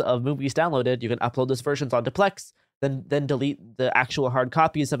versions of movies downloaded, you can upload those versions onto Plex, then delete the actual hard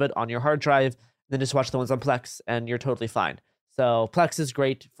copies of it on your hard drive, then just watch the ones on Plex, and you're totally fine. So Plex is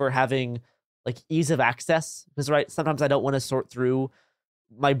great for having like ease of access because sometimes I don't want to sort through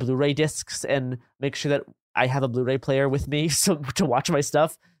my Blu-ray discs and make sure that I have a Blu-ray player with me to watch my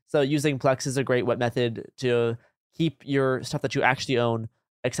stuff. So using Plex is a great method to keep your stuff that you actually own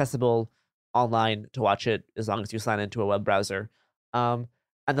accessible online to watch it as long as you sign into a web browser. And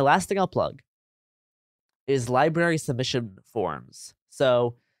the last thing I'll plug is library submission forms.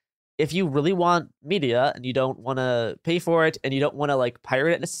 So if you really want media and you don't want to pay for it and you don't want to like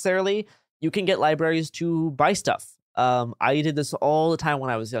pirate it necessarily, you can get libraries to buy stuff. I did this all the time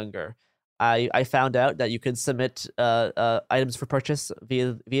when I was younger. I found out that you could submit items for purchase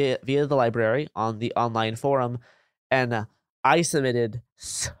via the library on the online forum, and I submitted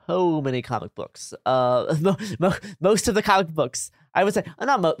so many comic books. Most of the comic books, I would say,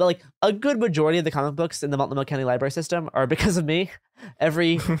 but like a good majority of the comic books in the Multnomah County Library System are because of me.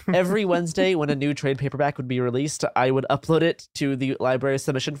 Every Wednesday when a new trade paperback would be released, I would upload it to the library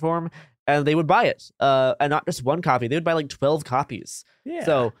submission form, and they would buy it. And not just one copy; they would buy like 12 copies. Yeah.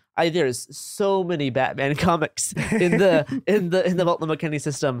 So there's so many Batman comics in the Multnomah County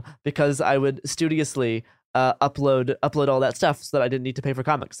system because I would studiously upload all that stuff so that I didn't need to pay for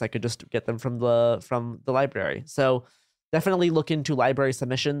comics. I could just get them from the library. So definitely look into library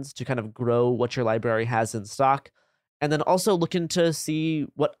submissions to kind of grow what your library has in stock. And then also look into see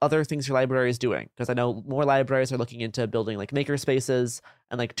what other things your library is doing. Because I know more libraries are looking into building like maker spaces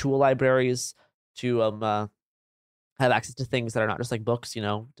and like tool libraries to have access to things that are not just like books,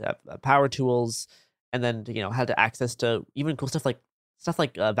 to have power tools, and then to, have access to even cool stuff like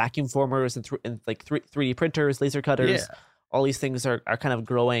vacuum formers and 3D printers, laser cutters. Yeah. All these things are kind of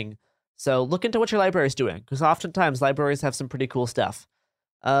growing. So look into what your library is doing, because oftentimes libraries have some pretty cool stuff.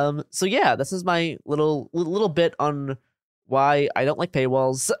 So yeah, this is my little bit on why I don't like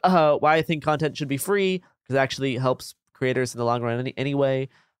paywalls, why I think content should be free, because it actually helps creators in the long run anyway,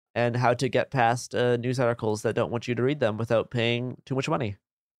 and how to get past news articles that don't want you to read them without paying too much money.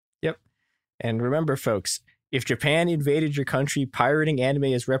 Yep. And remember, folks, if Japan invaded your country, pirating anime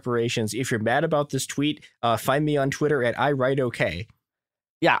is reparations. If you're mad about this tweet, find me on Twitter at iWriteOK.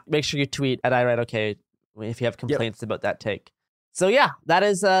 Yeah, make sure you tweet at iWriteOK if you have complaints about that take. So yeah, that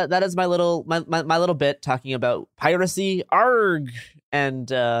is my little bit talking about piracy, arg, and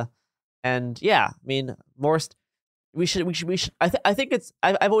yeah, I mean we should. I think it's.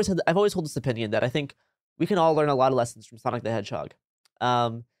 I've always held this opinion that I think we can all learn a lot of lessons from Sonic the Hedgehog.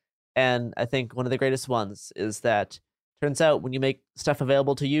 And I think one of the greatest ones is that turns out when you make stuff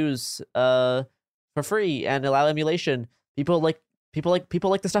available to use for free and allow emulation, people like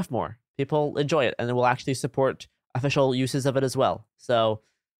the stuff more. People enjoy it, and it will actually support official uses of it as well. So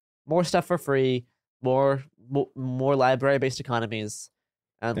more stuff for free, more library-based economies,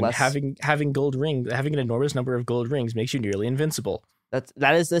 and less having gold rings, having an enormous number of gold rings makes you nearly invincible.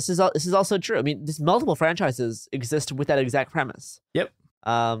 This is also true. I mean, multiple franchises exist with that exact premise. Yep.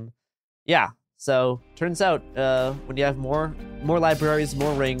 Yeah. So turns out when you have more libraries,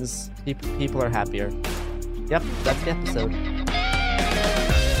 more rings, people are happier. Yep. That's the episode.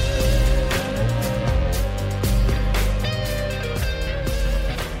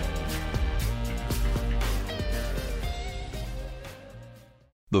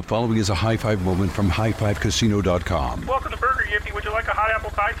 The following is a high five moment from highfivecasino.com. Welcome to Burger Yippee. Would you like a hot apple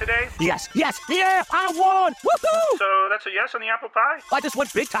pie today? Yes, yeah, I won! Woohoo! So that's a yes on the apple pie? I just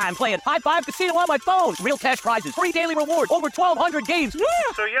went big time playing High Five Casino on my phone. Real cash prizes, free daily rewards, over 1,200 games. Yeah!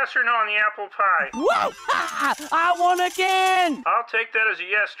 So yes or no on the apple pie? Whoa! I won again! I'll take that as a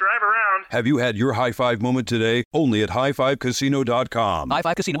yes. Drive around. Have you had your high five moment today? Only at highfivecasino.com. High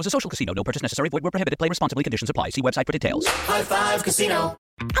Five Casino is a social casino. No purchase necessary. Void where prohibited. Play responsibly. Conditions apply. See website for details. High Five Casino.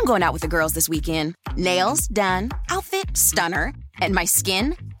 I'm going out with the girls this weekend. Nails done, outfit stunner, and my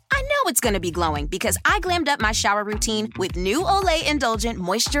skin? I know it's going to be glowing because I glammed up my shower routine with new Olay Indulgent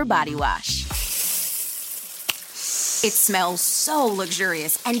Moisture Body Wash. It smells so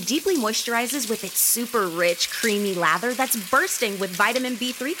luxurious and deeply moisturizes with its super rich, creamy lather that's bursting with vitamin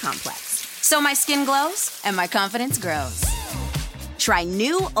B3 complex. So my skin glows and my confidence grows. Try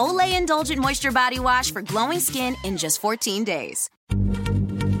new Olay Indulgent Moisture Body Wash for glowing skin in just 14 days.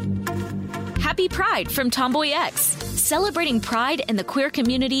 Happy Pride from Tomboy X, celebrating pride in the queer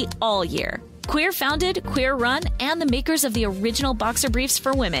community all year. Queer founded, queer run, and the makers of the original boxer briefs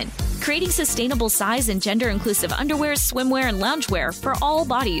for women, creating sustainable size and gender inclusive underwear, swimwear, and loungewear for all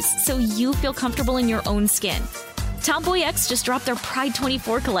bodies so you feel comfortable in your own skin. Tomboy X just dropped their Pride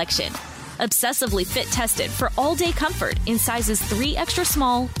 24 collection. Obsessively fit tested for all day comfort in sizes 3 extra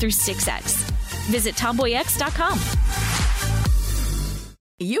small through 6X. Visit tomboyx.com.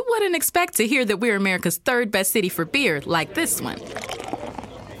 You wouldn't expect to hear that we're America's 3rd best city for beer like this one.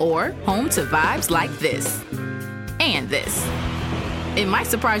 Or home to vibes like this. And this. It might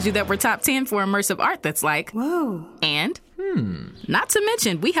surprise you that we're top 10 for immersive art that's like, whoa. And, not to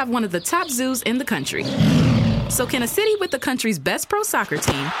mention, we have one of the top zoos in the country. So can a city with the country's best pro soccer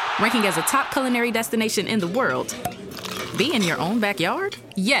team, ranking as a top culinary destination in the world, be in your own backyard?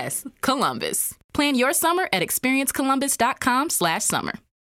 Yes, Columbus. Plan your summer at experiencecolumbus.com/summer.